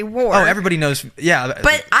Revolutionary War. Oh, everybody knows. Yeah.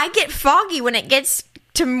 But I get foggy when it gets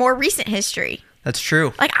to more recent history. That's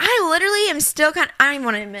true. Like, I literally am still I don't even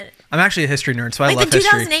want to admit it. I'm actually a history nerd, so I like love the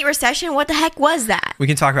history. 2008 recession, what the heck was that? We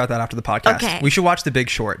can talk about that after the podcast. Okay. We should watch The Big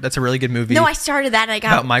Short. That's a really good movie. No, I started that and I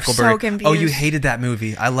got about Michael so Burry. confused. Oh, you hated that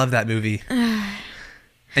movie. I love that movie.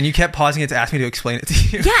 And you kept pausing it to ask me to explain it to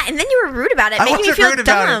you. Yeah, and then you were rude about it, I making me wasn't feel rude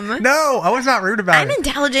about dumb. it. No, I was not rude about I'm it.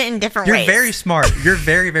 intelligent in different You're ways. very smart. You're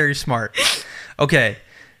very, very smart. Okay.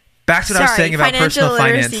 Back to what I was saying about personal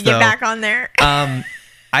finance, though. Get back on there.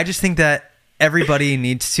 I just think that everybody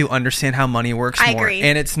needs to understand how money works more. I agree.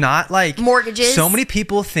 And it's not like mortgages. So many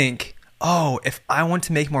people think, oh, if I want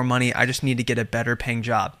to make more money, I just need to get a better paying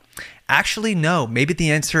job. Actually, no. Maybe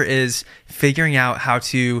the answer is figuring out how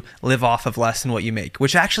to live off of less than what you make,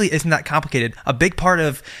 which actually isn't that complicated. A big part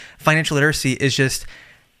of financial literacy is just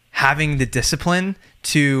having the discipline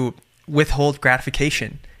to withhold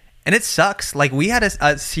gratification. And it sucks. Like, we had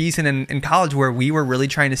a season in college where we were really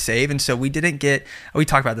trying to save, and so we didn't get. We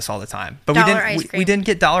talk about this all the time, but we didn't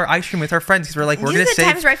get dollar ice cream with our friends because we're like, we're gonna save. These are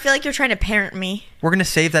the times where I feel like you're trying to parent me. We're gonna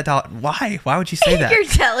save that dollar. Why? Why would you say that? You're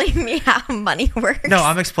telling me how money works. No,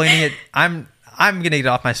 I'm explaining it. I'm gonna get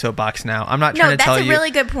off my soapbox now. I'm not trying to tell you. No, that's a really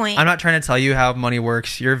good point. I'm not trying to tell you how money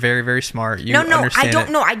works. You're very, very smart. You understand I don't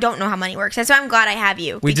know. I don't know how money works. That's why I'm glad I have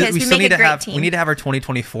you. We because we still make need a to great have. team. We need to have our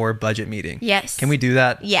 2024 budget meeting. Yes. Can we do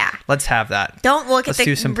that? Yeah. Let's have that. Don't look Let's at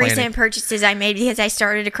do the some recent planning. purchases I made because I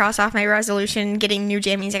started to cross off my resolution getting new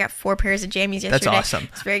jammies. I got 4 pairs of jammies yesterday. That's awesome.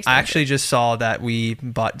 It's very expensive. I actually just saw that we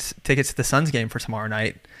bought tickets to the Suns game for tomorrow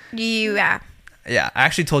night. Yeah, I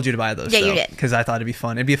actually told you to buy those. Yeah, you did. Because I thought it'd be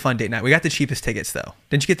fun. It'd be a fun date night. We got the cheapest tickets, though.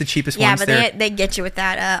 Didn't you get the cheapest ones? Yeah, but they get you with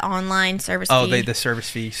that online service fee. Oh, the service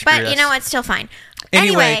fee. But you know what? Still fine.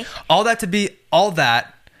 Anyway, all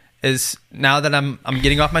that is now that I'm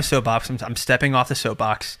getting off my soapbox. I'm stepping off the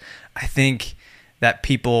soapbox. I think that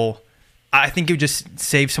it would just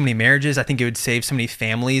save so many marriages. I think it would save so many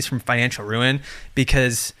families from financial ruin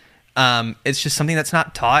because it's just something that's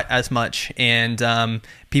not taught as much, and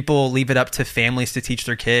people leave it up to families to teach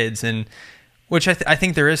their kids, and which I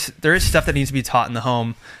think there is stuff that needs to be taught in the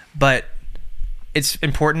home, but it's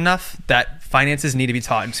important enough that finances need to be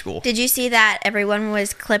taught in school. Did you see that everyone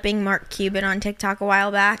was clipping Mark Cuban on TikTok a while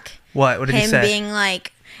back? What did he say? Him being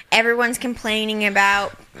like, everyone's complaining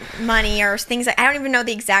about money or things like, I don't even know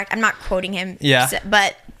the exact, I'm not quoting him. Yeah.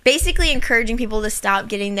 But basically encouraging people to stop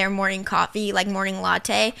getting their morning coffee, like morning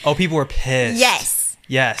latte. Oh, people were pissed. Yes.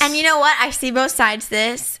 And you know what? I see both sides of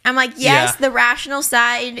this. I'm like, yes, the rational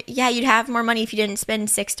side, yeah, you'd have more money if you didn't spend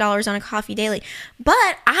 $6 on a coffee daily.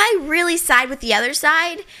 But I really side with the other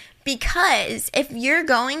side because if you're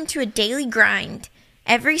going to a daily grind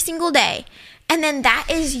every single day, and then that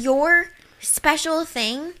is your special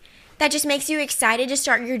thing that just makes you excited to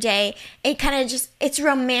start your day, it kind of just, it's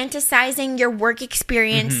romanticizing your work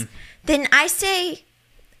experience, then I say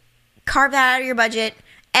carve that out of your budget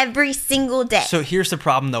every single day. So here's the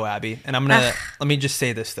problem though, Abby, and let me just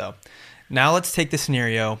say this though. Now let's take the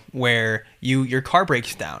scenario where your car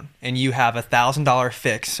breaks down and you have $1,000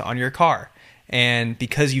 fix on your car, and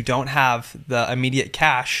because you don't have the immediate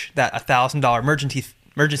cash, that $1,000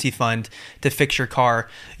 emergency fund to fix your car,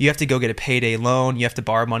 you have to go get a payday loan, you have to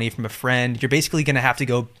borrow money from a friend, you're basically going to have to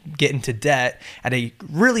go get into debt at a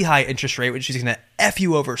really high interest rate, which is going to F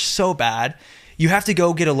you over so bad. You have to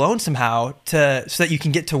go get a loan somehow so that you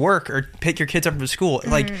can get to work or pick your kids up from school.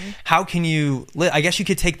 Like, how can you live? I guess you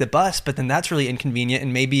could take the bus, but then that's really inconvenient,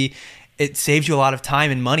 and maybe it saves you a lot of time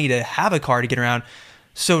and money to have a car to get around.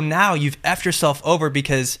 So now you've effed yourself over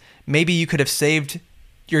because maybe you could have saved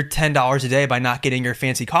your $10 a day by not getting your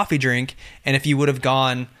fancy coffee drink. And if you would have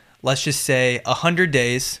gone, let's just say 100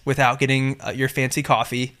 days without getting your fancy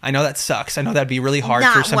coffee. I know that sucks. I know that'd be really hard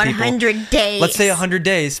for some people. Not 100 days. Let's say 100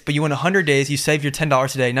 days, but you went 100 days, you save your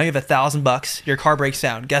 $10 a day. Now you have $1,000, your car breaks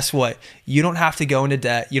down. Guess what? You don't have to go into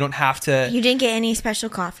debt. You don't have to. You didn't get any special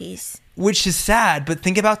coffees. Which is sad, but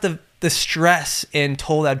think about the stress and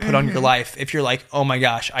toll that'd put on your life if you're like, oh my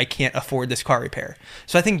gosh, I can't afford this car repair.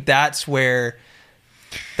 So I think that's where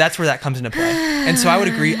that comes into play. And so I would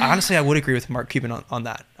agree. Honestly, I would agree with Mark Cuban on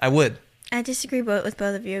that. I would. I disagree with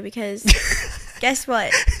both of you because guess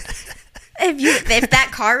what? If that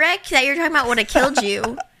car wreck that you're talking about would have killed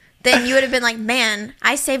you, then you would have been like, man,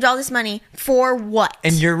 I saved all this money for what?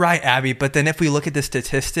 And you're right, Abby. But then if we look at the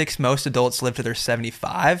statistics, most adults live to their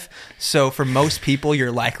 75. So for most people,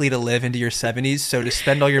 you're likely to live into your 70s. So to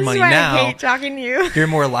spend all your money now, I hate talking to you. You're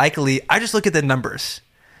more likely. I just look at the numbers.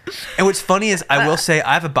 And what's funny is I will say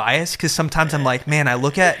I have a bias because sometimes I'm like, man, I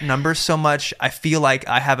look at numbers so much. I feel like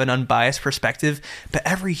I have an unbiased perspective, but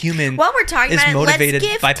every human While we're talking is about motivated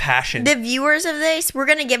let's give by passion. The viewers of this, we're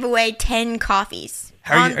going to give away 10 coffees.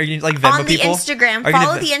 Are you like Venmo on the people? Instagram. Are you Follow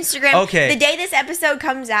gonna- the Instagram. Okay. The day this episode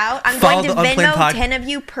comes out, I'm Follow going to the Unplanned Venmo Pod- 10 of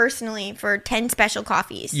you personally for 10 special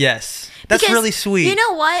coffees. Yes. That's Because really sweet. You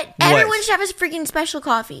know what? Everyone should have a freaking special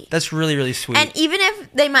coffee. That's really, really sweet. And even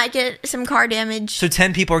if they might get some car damage. So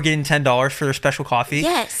 10 people are getting $10 for their special coffee?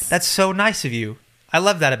 Yes. That's so nice of you. I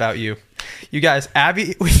love that about you. You guys,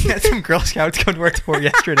 Abby, we had some Girl Scouts come to our tour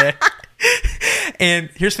yesterday. And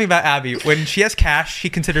here's something about Abby. When she has cash, she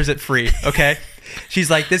considers it free, okay?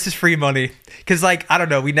 She's like, this is free money. Because, like, I don't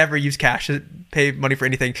know, we never use cash to pay money for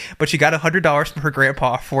anything. But she got $100 from her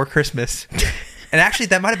grandpa for Christmas. And actually,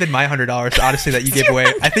 that might have been my $100, honestly, that you gave away.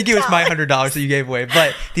 I think it was my $100 that you gave away.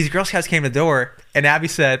 But these Girl Scouts came to the door, and Abby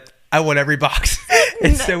said, I want every box.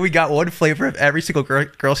 And so we got one flavor of every single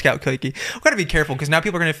Girl Scout cookie. We got to be careful because now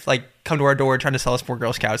people are going to like come to our door and trying to sell us more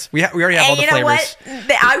Girl Scouts. We already have all the flavors.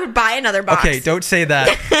 What? I would buy another box. Okay, don't say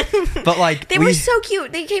that. But like they were so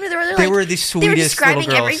cute. They came to the door. They were the sweetest They were describing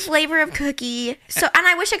little girls. every flavor of cookie. So, and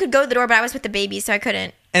I wish I could go to the door, but I was with the baby, so I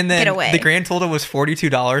couldn't. And then get away. The grand total was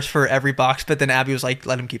 $42 for every box, but then Abby was like,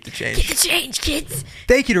 let him keep the change. Keep the change, kids.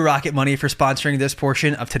 Thank you to Rocket Money for sponsoring this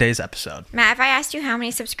portion of today's episode. Matt, if I asked you how many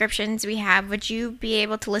subscriptions we have, would you be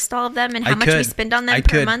able to list all of them and how much we spend on them I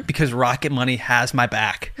per could, month? because Rocket Money has my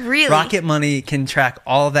back. Really? Rocket Money can track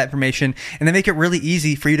all of that information, and they make it really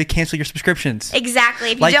easy for you to cancel your subscriptions.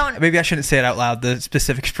 Exactly. If you Like, don't... maybe I shouldn't say it out loud, the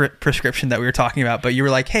specific prescription that we were talking about, but you were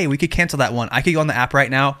like, hey, we could cancel that one. I could go on the app right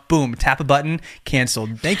now, boom, tap a button,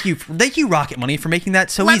 canceled. Thank you, Rocket Money, for making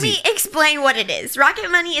that so easy. Let me explain what it is. Rocket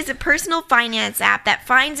Money is a personal finance app that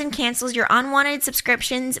finds and cancels your unwanted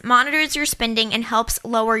subscriptions, monitors your spending, and helps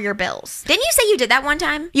lower your bills. Didn't you say you did that one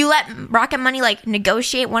time? You let Rocket Money like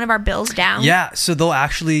negotiate one of our bills down? Yeah, so they'll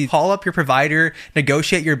actually call up your provider,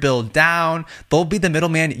 negotiate your bill down. They'll be the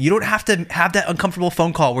middleman. You don't have to have that uncomfortable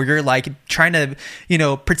phone call where you're like trying to,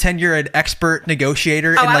 pretend you're an expert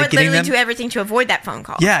negotiator. Oh, and I like would getting literally them. do everything to avoid that phone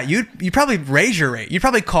call. Yeah, you'd probably raise your rate. You'd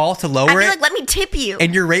probably call to lower I'd be it. like, let me tip you.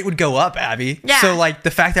 And your rate would go up, Abby. Yeah. So, like,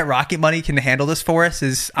 the fact that Rocket Money can handle this for us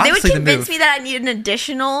is they would honestly the move. convince me that I need an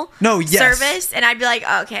additional service, and I'd be like,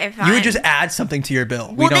 okay, fine. You would just add something to your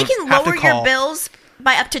bill. Well, they can lower your bills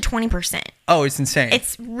by up to 20%. Oh, it's insane.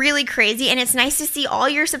 It's really crazy, and it's nice to see all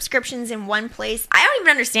your subscriptions in one place. I don't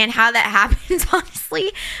even understand how that happens,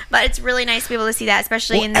 honestly, but it's really nice to be able to see that,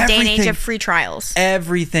 especially in the day and age of free trials.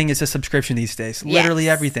 Everything is a subscription these days. Literally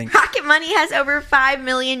everything. Rocket Money has over 5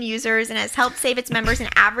 million users and has helped save its members an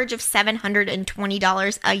average of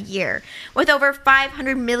 $720 a year, with over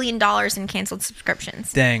 $500 million in canceled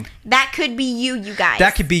subscriptions. Dang. That could be you guys.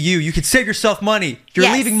 That could be you. You could save yourself money.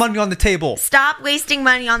 You're leaving money on the table. Stop wasting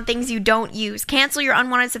money on things you don't use. Cancel your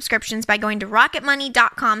unwanted subscriptions by going to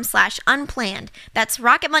rocketmoney.com/unplanned. That's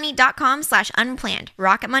rocketmoney.com/unplanned.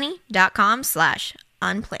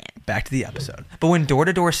 rocketmoney.com/unplanned. Back to the episode. But when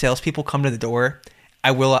door-to-door salespeople come to the door, I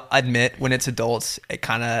will admit, when it's adults, it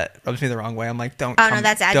kind of rubs me the wrong way. I'm like, don't. Oh, no,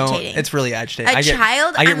 that's agitating. It's really agitating. I get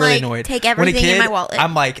really like, annoyed. Take everything in my wallet.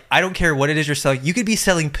 I'm like, I don't care what it is you're selling. You could be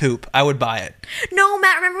selling poop. I would buy it. No,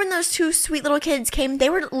 Matt, remember when those two sweet little kids came? They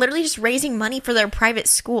were literally just raising money for their private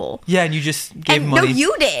school. Yeah, and you just gave money. No,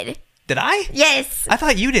 you did. Did I? Yes. I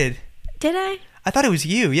thought you did. Did I? I thought it was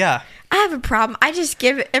you, yeah. I have a problem. I just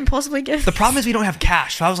impulsively give. The problem is we don't have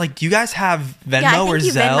cash. So I was like, do you guys have Venmo or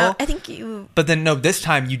Zelle? I think you. But then, no, this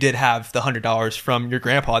time you did have the $100 from your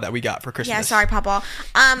grandpa that we got for Christmas. Yeah, sorry, Papa.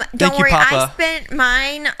 Don't worry. Papa. I spent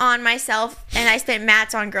mine on myself, and I spent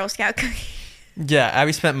Matt's on Girl Scout cookies. Yeah,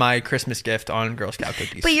 Abby spent my Christmas gift on Girl Scout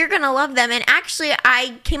cookies. But you're going to love them. And actually,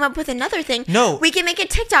 I came up with another thing. No. We can make a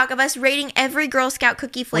TikTok of us rating every Girl Scout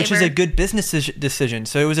cookie flavor. Which is a good business decision.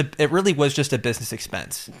 So it really was just a business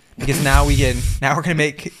expense. Because now we're going to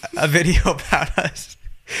make a video about us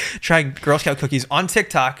trying Girl Scout cookies on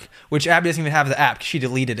TikTok, which Abby doesn't even have the app because she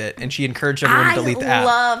deleted it and she encouraged everyone to delete the app. I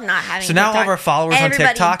love not having So now TikTok. all of our followers on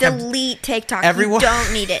TikTok delete TikTok. Everyone- You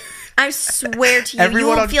don't need it. I swear to you, you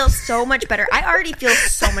will feel so much better. I already feel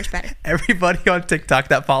so much better. Everybody on TikTok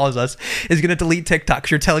that follows us is going to delete TikTok because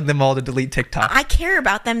you're telling them all to delete TikTok. I care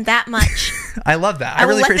about them that much. I love that. I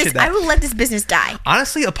really appreciate that. I will let this business die.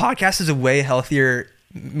 Honestly, a podcast is a way healthier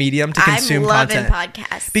medium to consume content. I'm loving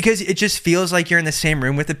podcasts. Because it just feels like you're in the same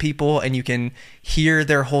room with the people and you can hear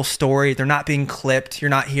their whole story. They're not being clipped. You're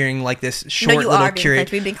not hearing like this short little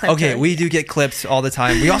clipped. We've been clipped. Okay, we do get clips all the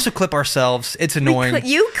time. We also clip ourselves. It's annoying.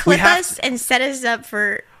 You clip us and set us up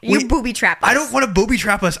for... You booby trap us. I don't want to booby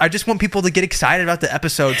trap us. I just want people to get excited about the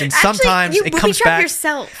episodes. And sometimes you it booby comes trap back.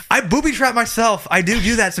 Yourself. I booby trap myself. I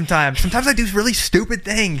do that sometimes. Sometimes I do really stupid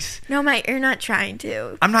things. No, Mike, you're not trying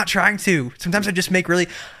to. I'm not trying to. Sometimes I just make really...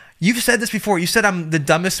 You've said this before. You said I'm the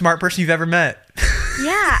dumbest smart person you've ever met.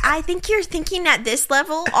 Yeah, I think you're thinking at this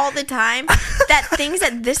level all the time that things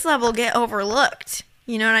at this level get overlooked.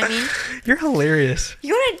 You know what I mean? You're hilarious.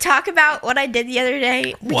 You want to talk about what I did the other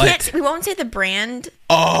day? We won't say the brand.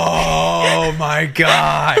 Oh my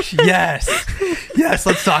gosh. Yes. Yes,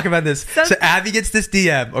 let's talk about this. So Abby gets this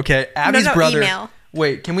DM. Okay. Abby's brother. Email.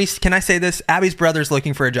 Wait, can I say this? Abby's brother's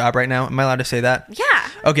looking for a job right now. Am I allowed to say that? Yeah.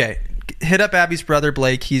 Okay. Hit up Abby's brother,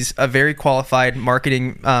 Blake. He's a very qualified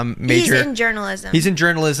marketing major. He's in journalism. He's in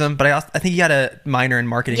journalism, but I think he got a minor in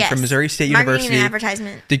marketing from Missouri State University. Marketing and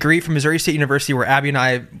advertisement. Degree from Missouri State University, where Abby and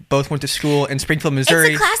I both went to school in Springfield,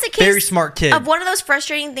 Missouri. It's a classic case very smart kid. Of one of those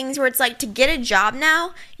frustrating things where it's like, to get a job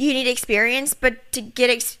now, you need experience, but to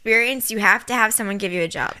get experience, you have to have someone give you a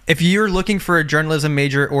job. If you're looking for a journalism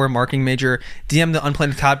major or a marketing major, DM the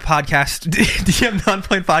Unplanned Podcast. DM the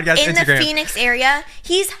Unplanned Podcast in Instagram. The Phoenix area.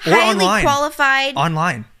 He's highly qualified.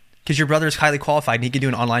 Online. Because your brother is highly qualified and he can do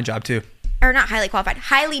an online job too. Or not highly qualified.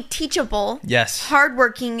 Highly teachable. Yes.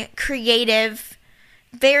 Hardworking, creative,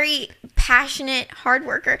 very passionate, hard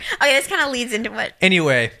worker. Okay, this kind of leads into what...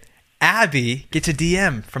 Anyway, Abby gets a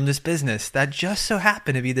DM from this business that just so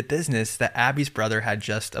happened to be the business that Abby's brother had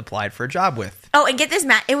just applied for a job with. Oh, and get this,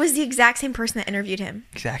 Matt. It was the exact same person that interviewed him.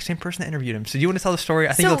 Exact same person that interviewed him. So do you want to tell the story?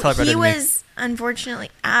 I think you'll tell it better than me. He was, unfortunately...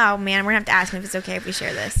 Oh, man. We're going to have to ask him if it's okay if we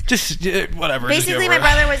share this. Just, whatever. Basically, my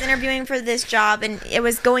brother was interviewing for this job, and it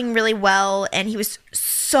was going really well, and he was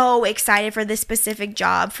so excited for this specific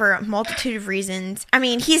job for a multitude of reasons. I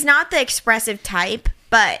mean, he's not the expressive type,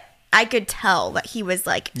 but... I could tell that he was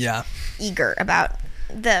eager about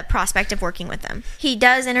the prospect of working with them. He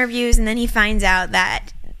does interviews and then he finds out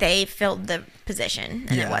that they filled the position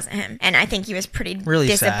and it wasn't him. And I think he was pretty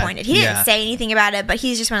disappointed. Sad. He didn't say anything about it, but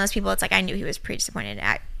he's just one of those people. It's like, I knew he was pretty disappointed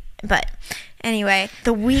at. But anyway,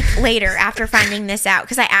 the week later after finding this out,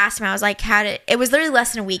 because I asked him, I was like, it was literally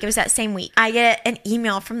less than a week. It was that same week. I get an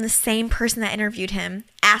email from the same person that interviewed him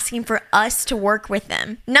asking for us to work with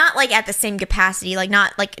them. Not like at the same capacity, like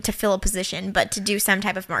not like to fill a position, but to do some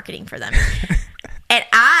type of marketing for them. And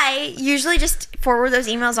I usually just forward those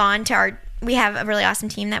emails on to we have a really awesome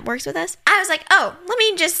team that works with us. I was like, oh, let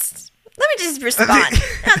me just respond. And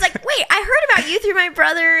I was like, wait, I heard about you through my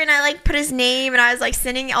brother, and I put his name, and I was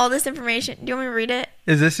sending all this information. Do you want me to read it?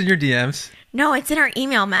 Is this in your DMs? No, it's in our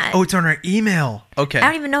email, Matt. Oh, it's on our email. Okay. I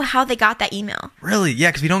don't even know how they got that email. Really? Yeah,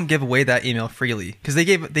 because we don't give away that email freely. Because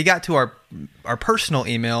they got to our personal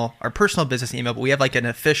email, our personal business email, but we have an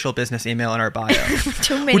official business email in our bio.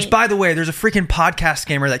 Too many. Which, by the way, there's a freaking podcast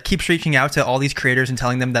scammer that keeps reaching out to all these creators and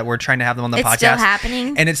telling them that we're trying to have them on the podcast. It's still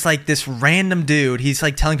happening. And it's this random dude. He's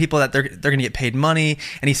telling people that they're going to get paid money,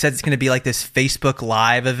 and he said it's going to be this Facebook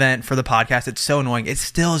Live event for the podcast. It's so annoying. It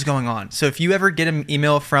still is going on. So if you ever get an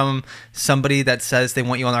email from somebody that says they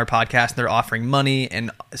want you on our podcast and they're offering money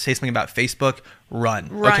and say something about Facebook, run.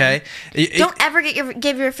 Okay? Don't ever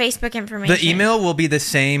give your Facebook information. The email will be the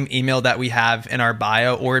same email that we have in our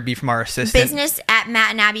bio, or it'd be from our assistant.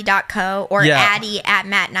 business@mattandabby.co or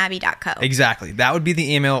addy@mattandabby.co. Exactly. That would be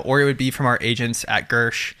the email, or it would be from our agents at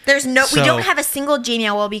Gersh. We don't have a single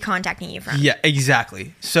Gmail we'll be contacting you from. Yeah,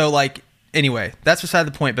 exactly. So anyway, that's beside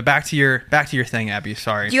the point, but back to your thing, Abby.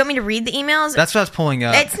 Sorry. Do you want me to read the emails? That's what I was pulling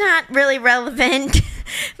up. It's not really relevant.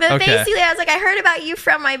 But basically, I was like, I heard about you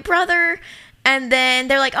from my brother. And then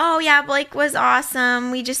they're like, oh, yeah, Blake was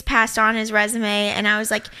awesome. We just passed on his resume. And I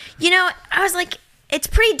was like, it's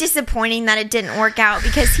pretty disappointing that it didn't work out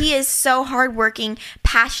because he is so hardworking,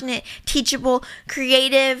 passionate, teachable,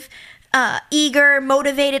 creative, eager,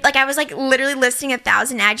 motivated. I was literally listing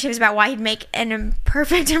 1,000 adjectives about why he'd make an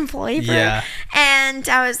imperfect employee for her. And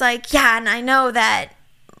I was like, yeah, and I know that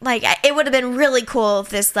it would have been really cool if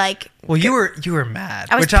this well, you were mad.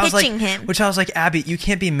 I was pitching him. Which I was like, Abby, you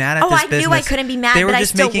can't be mad at this business. I knew I couldn't be mad, but I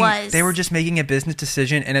still was. They were just making a business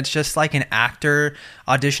decision, and it's just like an actor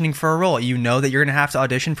auditioning for a role. You know that you're going to have to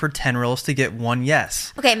audition for 10 roles to get one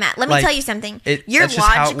yes. Okay, Matt, let me tell you something. Your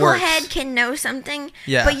logical head can know something,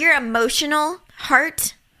 but your emotional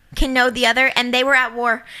heart can know the other, and they were at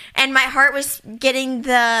war, and my heart was out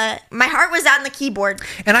on the keyboard,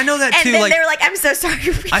 and I know that too. And then they were like, "I'm so sorry."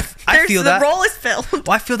 I feel that the role is filled. Well,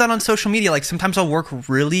 I feel that on social media. Sometimes I'll work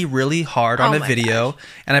really, really hard on a video,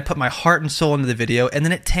 and I put my heart and soul into the video, and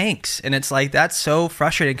then it tanks, and it's that's so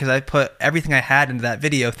frustrating because I put everything I had into that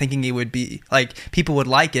video, thinking it would be people would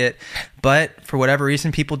like it. But for whatever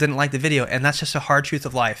reason, people didn't like the video, and that's just a hard truth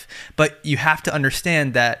of life. But you have to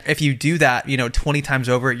understand that if you do that, 20 times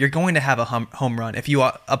over, you're going to have a home run. If you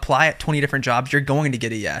apply at 20 different jobs, you're going to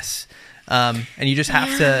get a yes. And you just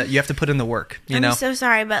have to put in the work, you know? I'm so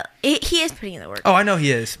sorry, but he is putting in the work. Oh, I know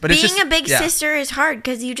he is. But being it's just, a big sister is hard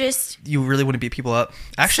because you really want to beat people up.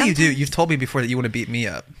 Actually, you do. You've told me before that you want to beat me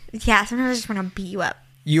up. Yeah, sometimes I just want to beat you up.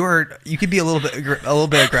 You could be a little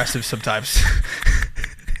bit aggressive sometimes.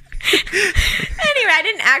 Anyway, I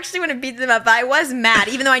didn't actually want to beat them up, but I was mad,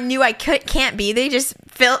 even though I knew I can't be. They just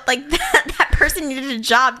felt like that person needed a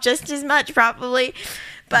job just as much, probably.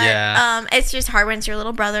 But it's just hard when it's your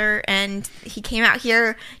little brother, and he came out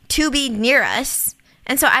here to be near us.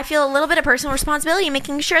 And so I feel a little bit of personal responsibility in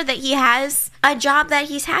making sure that he has a job that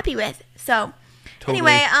he's happy with. So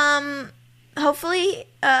anyway, hopefully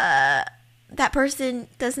that person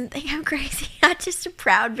doesn't think I'm crazy. I'm just a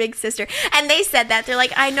proud big sister. And they said that. They're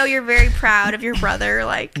like, I know you're very proud of your brother.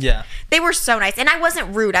 Like, yeah. They were so nice. And I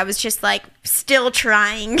wasn't rude. I was just like still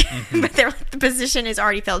trying. Mm-hmm. But they're like, the position is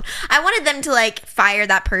already filled. I wanted them to like fire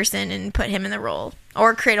that person and put him in the role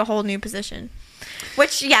or create a whole new position.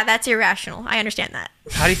 Which, yeah, that's irrational. I understand that.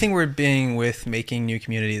 How do you think we're being with making new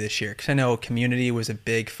community this year? Because I know community was a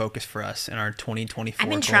big focus for us in our 2024 I've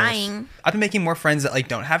been goals. trying. I've been making more friends that like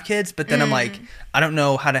don't have kids, but then I'm like, I don't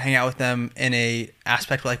know how to hang out with them in a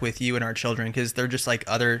aspect like with you and our children because they're just like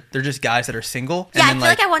they're just guys that are single. Yeah, and I feel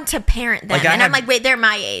like I want to parent them, and I'm like, wait, they're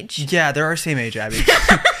my age. Yeah, they're our same age, Abby.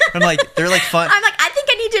 I'm like, they're like fun. I'm like, I think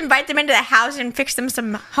I need to invite them into the house and fix them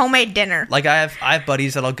some homemade dinner. Like I have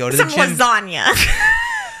buddies that'll go to some the gym. Lasagna.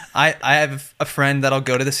 I have a friend that I'll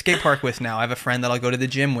go to the skate park with now. I have a friend that I'll go to the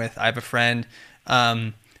gym with. I have a friend,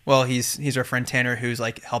 he's our friend Tanner who's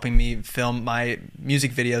like helping me film my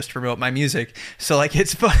music videos to promote my music. So like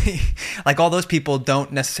it's funny, like all those people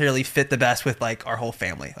don't necessarily fit the best with like our whole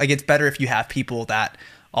family. Like it's better if you have people that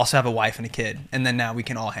also have a wife and a kid, and then now we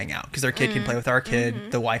can all hang out because their kid can play with our kid. Mm-hmm.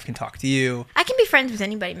 The wife can talk to you. I can be friends with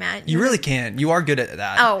anybody, Matt. You really can. You are good at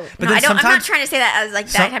that. Oh, but no, I'm not trying to say that as like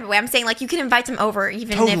that type of way. I'm saying like you can invite them over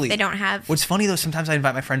even if they don't have. What's funny though, sometimes I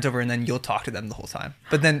invite my friends over and then you'll talk to them the whole time.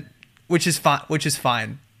 But then, which is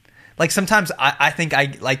fine. Like sometimes I think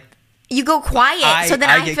I like. You go quiet, so then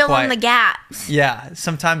I fill in the gaps. Yeah,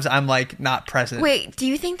 sometimes I'm like not present. Wait, do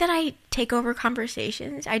you think that I take over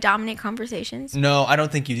conversations? I dominate conversations? No, I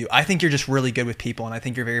don't think you do. I think you're just really good with people, and I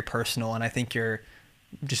think you're very personal, and I think you're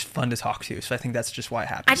just fun to talk to. So I think that's just why it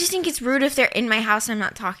happens. I just think it's rude if they're in my house and I'm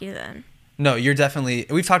not talking to them. No, you're definitely.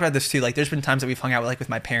 We've talked about this too. Like, there's been times that we've hung out with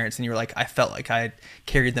my parents, and you were like, I felt like I had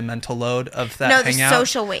carried the mental load of that hangout. The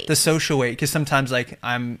social weight. The social weight, because sometimes like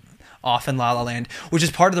I'm off in La La Land, which is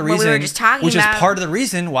part of the reason. We were just talking which about. Is part of the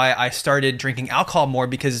reason why I started drinking alcohol more,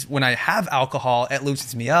 because when I have alcohol, it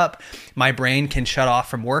loosens me up. My brain can shut off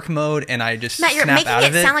from work mode, and I just Matt, you're snap making out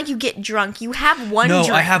of it. Sound like you get drunk. You have one. No,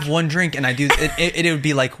 drink. I have one drink, and I do. It would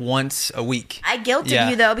be like once a week. I guilted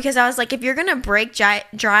you though, because I was like, if you're gonna break dry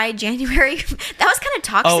January, that was kind of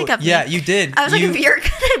toxic of me. Yeah, you did. I was like, if you're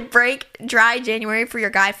gonna break dry January for your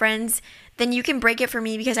guy friends, then you can break it for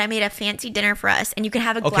me because I made a fancy dinner for us, and you can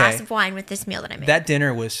have a glass of wine with this meal that I made. That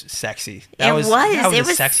dinner was sexy. That was a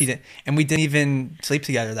sexy dinner. And we didn't even sleep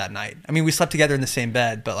together that night. I mean, we slept together in the same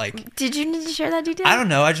bed, but like... Did you need to share that detail? I don't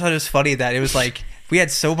know. I just thought it was funny that it was like, we had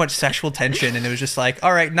so much sexual tension, and it was just like,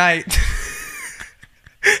 all right, night.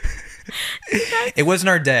 It wasn't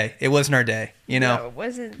our day. It wasn't our day, you know? No, it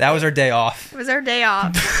wasn't. That was our day off. It was our day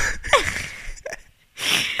off.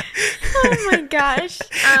 Oh my gosh.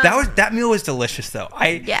 That meal was delicious though.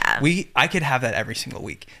 I could have that every single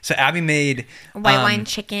week. So Abby made white wine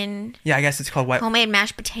chicken. Yeah, I guess it's called homemade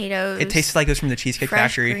mashed potatoes. It tastes like it was from the Cheesecake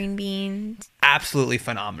Factory. Green beans. Absolutely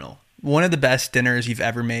phenomenal. One of the best dinners you've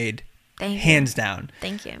ever made. Hands down.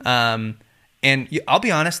 Thank you. And I'll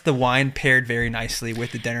be honest, the wine paired very nicely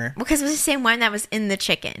with the dinner. Because it was the same wine that was in the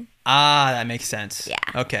chicken. Ah, that makes sense. Yeah.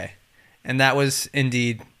 Okay. And that was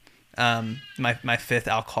indeed my fifth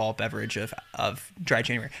alcohol beverage of dry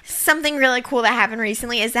January. Something really cool that happened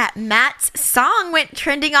recently is that Matt's song went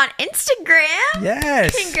trending on Instagram.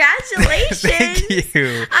 Yes. Congratulations. Thank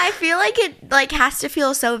you. I feel like it has to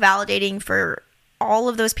feel so validating for all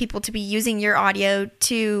of those people to be using your audio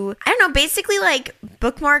to, I don't know, basically like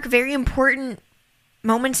bookmark very important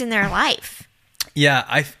moments in their life. Yeah,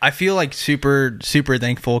 I feel like super, super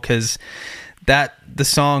thankful because the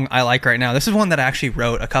song I like right now, this is one that I actually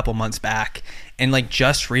wrote a couple months back, and like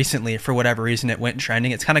just recently, for whatever reason, it went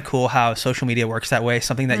trending. It's kind of cool how social media works that way.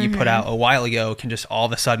 Something that you put out a while ago can just all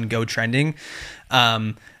of a sudden go trending.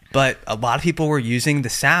 But a lot of people were using the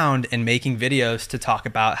sound and making videos to talk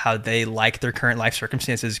about how they like their current life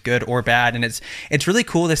circumstances, good or bad. And it's really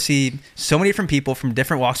cool to see so many different people from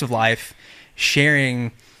different walks of life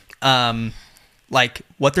sharing like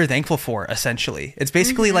what they're thankful for, essentially. It's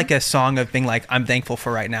basically like a song of being like, I'm thankful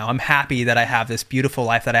for right now. I'm happy that I have this beautiful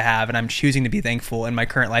life that I have, and I'm choosing to be thankful in my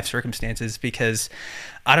current life circumstances because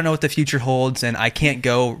I don't know what the future holds and I can't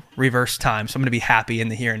go reverse time. So I'm going to be happy in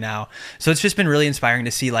the here and now. So it's just been really inspiring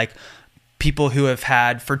to see like people who have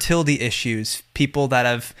had fertility issues, people that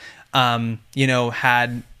have,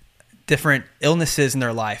 had different illnesses in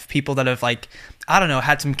their life, people that have like, I don't know,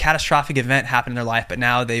 had some catastrophic event happen in their life, but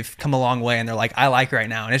now they've come a long way and they're like, I like right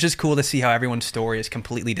now. And it's just cool to see how everyone's story is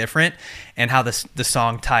completely different and how the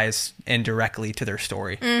song ties in directly to their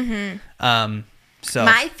story. So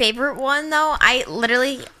my favorite one though, I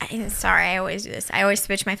always do this. I always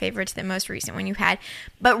switch my favorite to the most recent one you've had,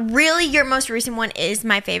 but really your most recent one is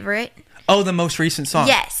my favorite. Oh, the most recent song.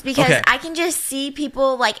 Yes, because I can just see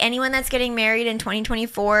people, like anyone that's getting married in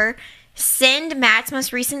 2024, send Matt's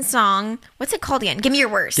most recent song. What's it called again? Give Me Your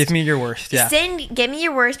Worst. Give Me Your Worst, yeah. Send Give Me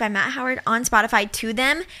Your Worst by Matt Howard on Spotify to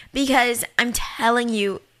them, because I'm telling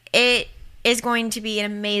you, it is going to be an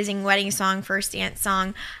amazing wedding song, first dance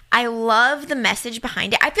song. I love the message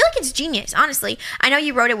behind it. I feel like it's genius, honestly. I know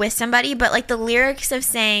you wrote it with somebody, but like the lyrics of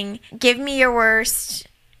saying, give me your worst,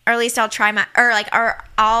 or at least I'll try my, or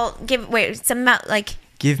I'll give, something about like,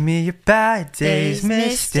 give me your bad days,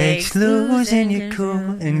 mistakes, losing your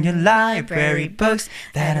cool in your library books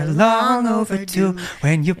that are long overdue.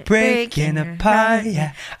 When you're breaking apart,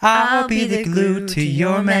 yeah, I'll be the glue to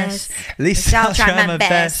your mess. At least I'll try my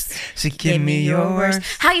best, so give me your worst.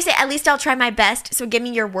 How you say, at least I'll try my best, so give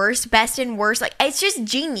me your worst, best and worst. Like, it's just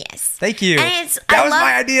genius. Thank you. And that was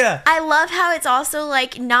my idea. I love how it's also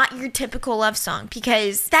like not your typical love song,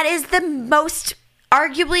 because that is the most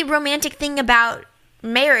arguably romantic thing about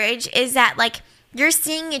marriage, is that like you're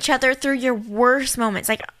seeing each other through your worst moments.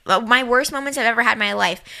 Like my worst moments I've ever had in my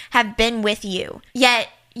life have been with you, yet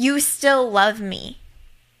you still love me.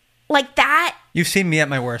 Like that. You've seen me at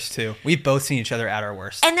my worst too. We've both seen each other at our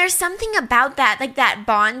worst. And there's something about that, like that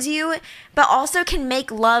bonds you, but also can make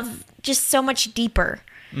love just so much deeper.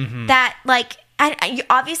 That like,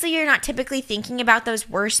 obviously you're not typically thinking about those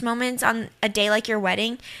worst moments on a day like your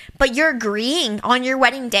wedding, but you're agreeing on your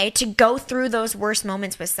wedding day to go through those worst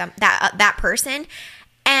moments with that person.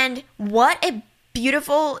 And what a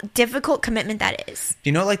beautiful, difficult commitment that is.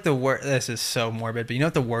 You know, like this is so morbid, but you know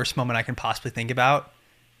what the worst moment I can possibly think about?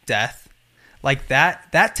 Death. Like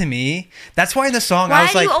that to me, that's why in the song I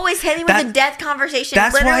was like... Why are you always hitting with a death conversation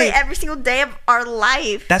literally every single day of our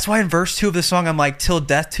life? That's why in verse 2 of the song, I'm like, till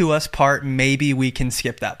death to us part, maybe we can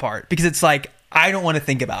skip that part. Because it's like, I don't want to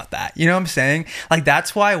think about that. You know what I'm saying? Like,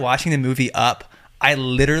 that's why watching the movie Up, I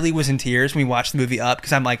literally was in tears when we watched the movie Up,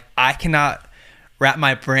 because I'm like, I cannot wrap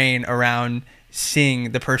my brain around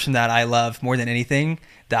seeing the person that I love more than anything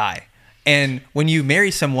die. And when you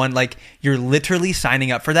marry someone, like, you're literally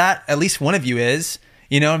signing up for that. At least one of you is.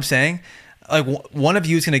 You know what I'm saying? Like, one of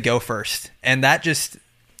you is going to go first. And that just,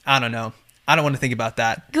 I don't know. I don't want to think about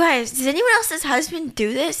that. Guys, does anyone else's husband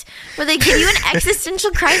do this? Where they give you an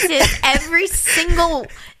existential crisis every single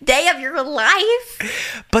day of your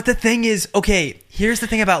life? But the thing is, okay, here's the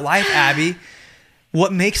thing about life, Abby.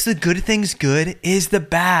 What makes the good things good is the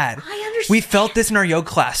bad. I understand. We felt this in our yoga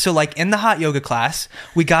class. So like in the hot yoga class,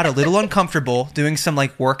 we got a little uncomfortable doing some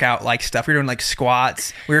like workout like stuff. We were doing like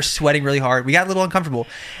squats. We were sweating really hard. We got a little uncomfortable.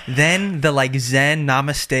 Then the like Zen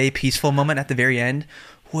namaste peaceful moment at the very end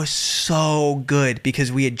was so good,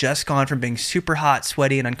 because we had just gone from being super hot,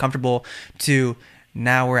 sweaty, and uncomfortable to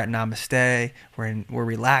now we're at namaste. We're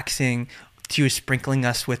relaxing. She was sprinkling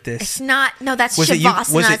us with this. It's not. No, that's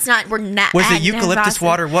Shavasana. It's not. We're not. Was it eucalyptus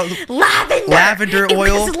water? What? Lavender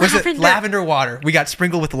oil. Was it lavender water? We got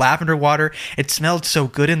sprinkled with lavender water. It smelled so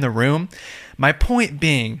good in the room. My point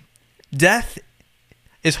being, death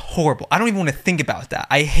is horrible. I don't even want to think about that.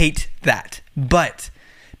 I hate that. But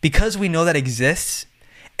because we know that exists,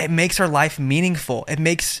 it makes our life meaningful. It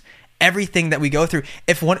makes everything that we go through.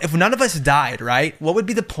 If none of us died, right? What would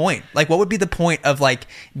be the point? Like, what would be the point of like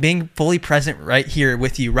being fully present right here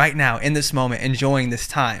with you right now in this moment, enjoying this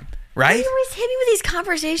time, right? You always hit me with these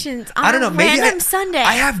conversations on I don't know, a maybe random Sunday.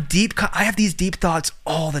 I have these deep thoughts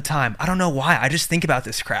all the time. I don't know why. I just think about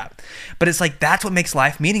this crap. But it's like, that's what makes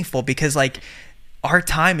life meaningful, because like our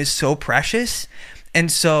time is so precious.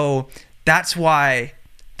 And so that's why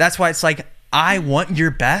it's like, I want your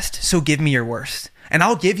best, so give me your worst. And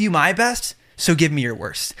I'll give you my best, so give me your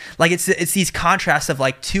worst. Like, it's these contrasts of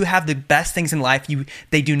like, to have the best things in life,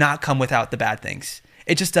 they do not come without the bad things.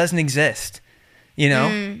 It just doesn't exist, you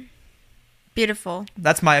know? Beautiful.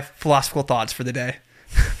 That's my philosophical thoughts for the day.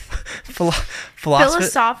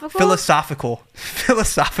 Philosophical.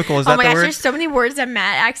 Philosophical. Is that Oh my the gosh, word? there's so many words that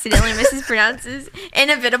Matt accidentally mispronounces.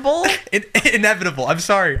 Inevitable. Inevitable. I'm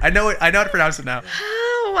sorry. I know how to pronounce it now.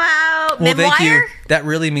 Oh wow. Well, Memoir? thank you. That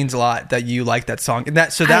really means a lot that you like that song. And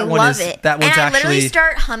that I one love is it. that one's and I actually literally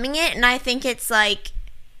start humming it, and I think it's like,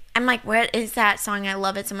 I'm like, what is that song? I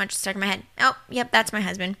love it so much. It's stuck in my head. Oh, yep, that's my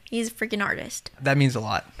husband. He's a freaking artist. that means a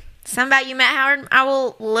lot. Something about you, Matt Howard. I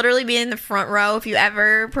will literally be in the front row if you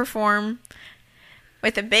ever perform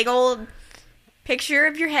with a big old picture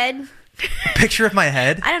of your head. Picture of my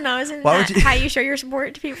head? I don't know. Isn't Why that would you- how you show your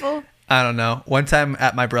support to people? I don't know. One time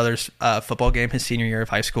at my brother's football game, his senior year of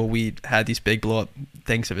high school, we had these big blow up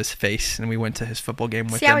things of his face, and we went to his football game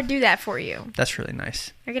with See, him. I would do that for you. That's really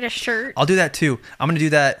nice. I get a shirt. I'll do that too. I'm gonna do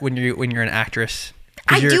that when you're an actress.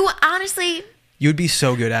 'Cause I do honestly. You would be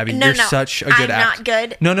so good, Abby. No, You're no, such a good I'm actress. not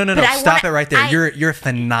good. No. but I Stop wanna- it right there. I- You're a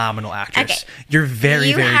phenomenal actress. Okay. You're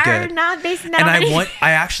very, very are good. not basing that And on I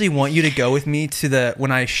actually want you to go with me to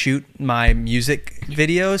when I shoot my music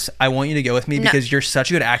videos. I want you to go with me because you're such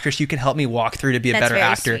a good actress. You can help me walk through to be a That's better very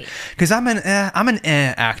actor. sweet. Because I'm an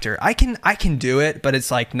actor. I can do it, but it's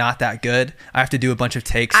like not that good. I have to do a bunch of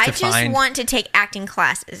takes I to just find. want to take acting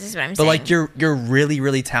classes. Is what I'm But saying. like you're really,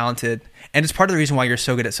 really talented. And it's part of the reason why you're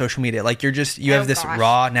so good at social media. Like you have this gosh.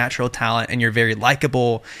 raw, natural talent, and you're very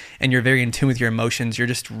likable, and you're very in tune with your emotions. You're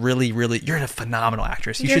just really, really, you're a phenomenal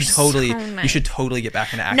actress. You You're should totally, so nice. you should totally get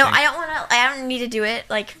back into acting. No, I don't want to. I don't need to do it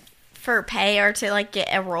like for pay or to like get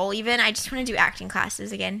a role. Even I just want to do acting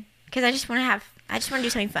classes again because I just want to do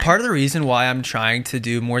something fun. Part of the reason why I'm trying to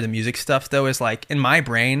do more of the music stuff though is like in my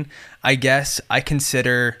brain, I guess I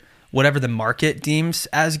consider whatever the market deems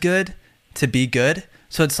as good to be good.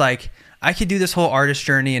 So it's like I could do this whole artist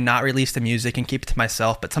journey and not release the music and keep it to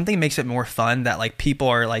myself, but something makes it more fun that like people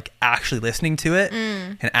are like actually listening to it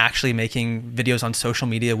and actually making videos on social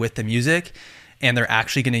media with the music, and they're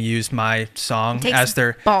actually going to use my song as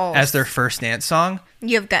their first dance song.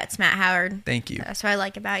 You have guts, Matt Howard. Thank you. That's what I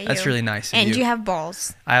like about you. That's really nice of And you. you have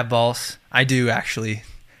balls. I have balls. I do actually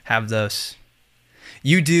have those.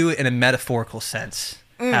 You do in a metaphorical sense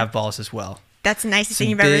have balls as well. That's the nicest Some thing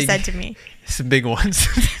you've ever big- said to me. Some big ones.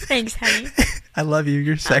 Thanks, honey. I love you.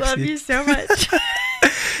 You're sexy. I love you so much.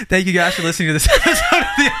 Thank you guys for listening to this episode of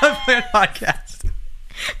the Unplanned Podcast.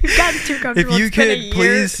 We've gotten too comfortable. If you It's been a could year.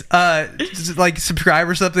 please just, like subscribe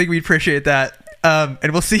or something, we'd appreciate that.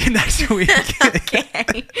 And we'll see you next week.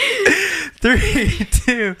 Okay. 3,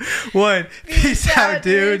 2, 1. Peace out,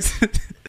 dudes.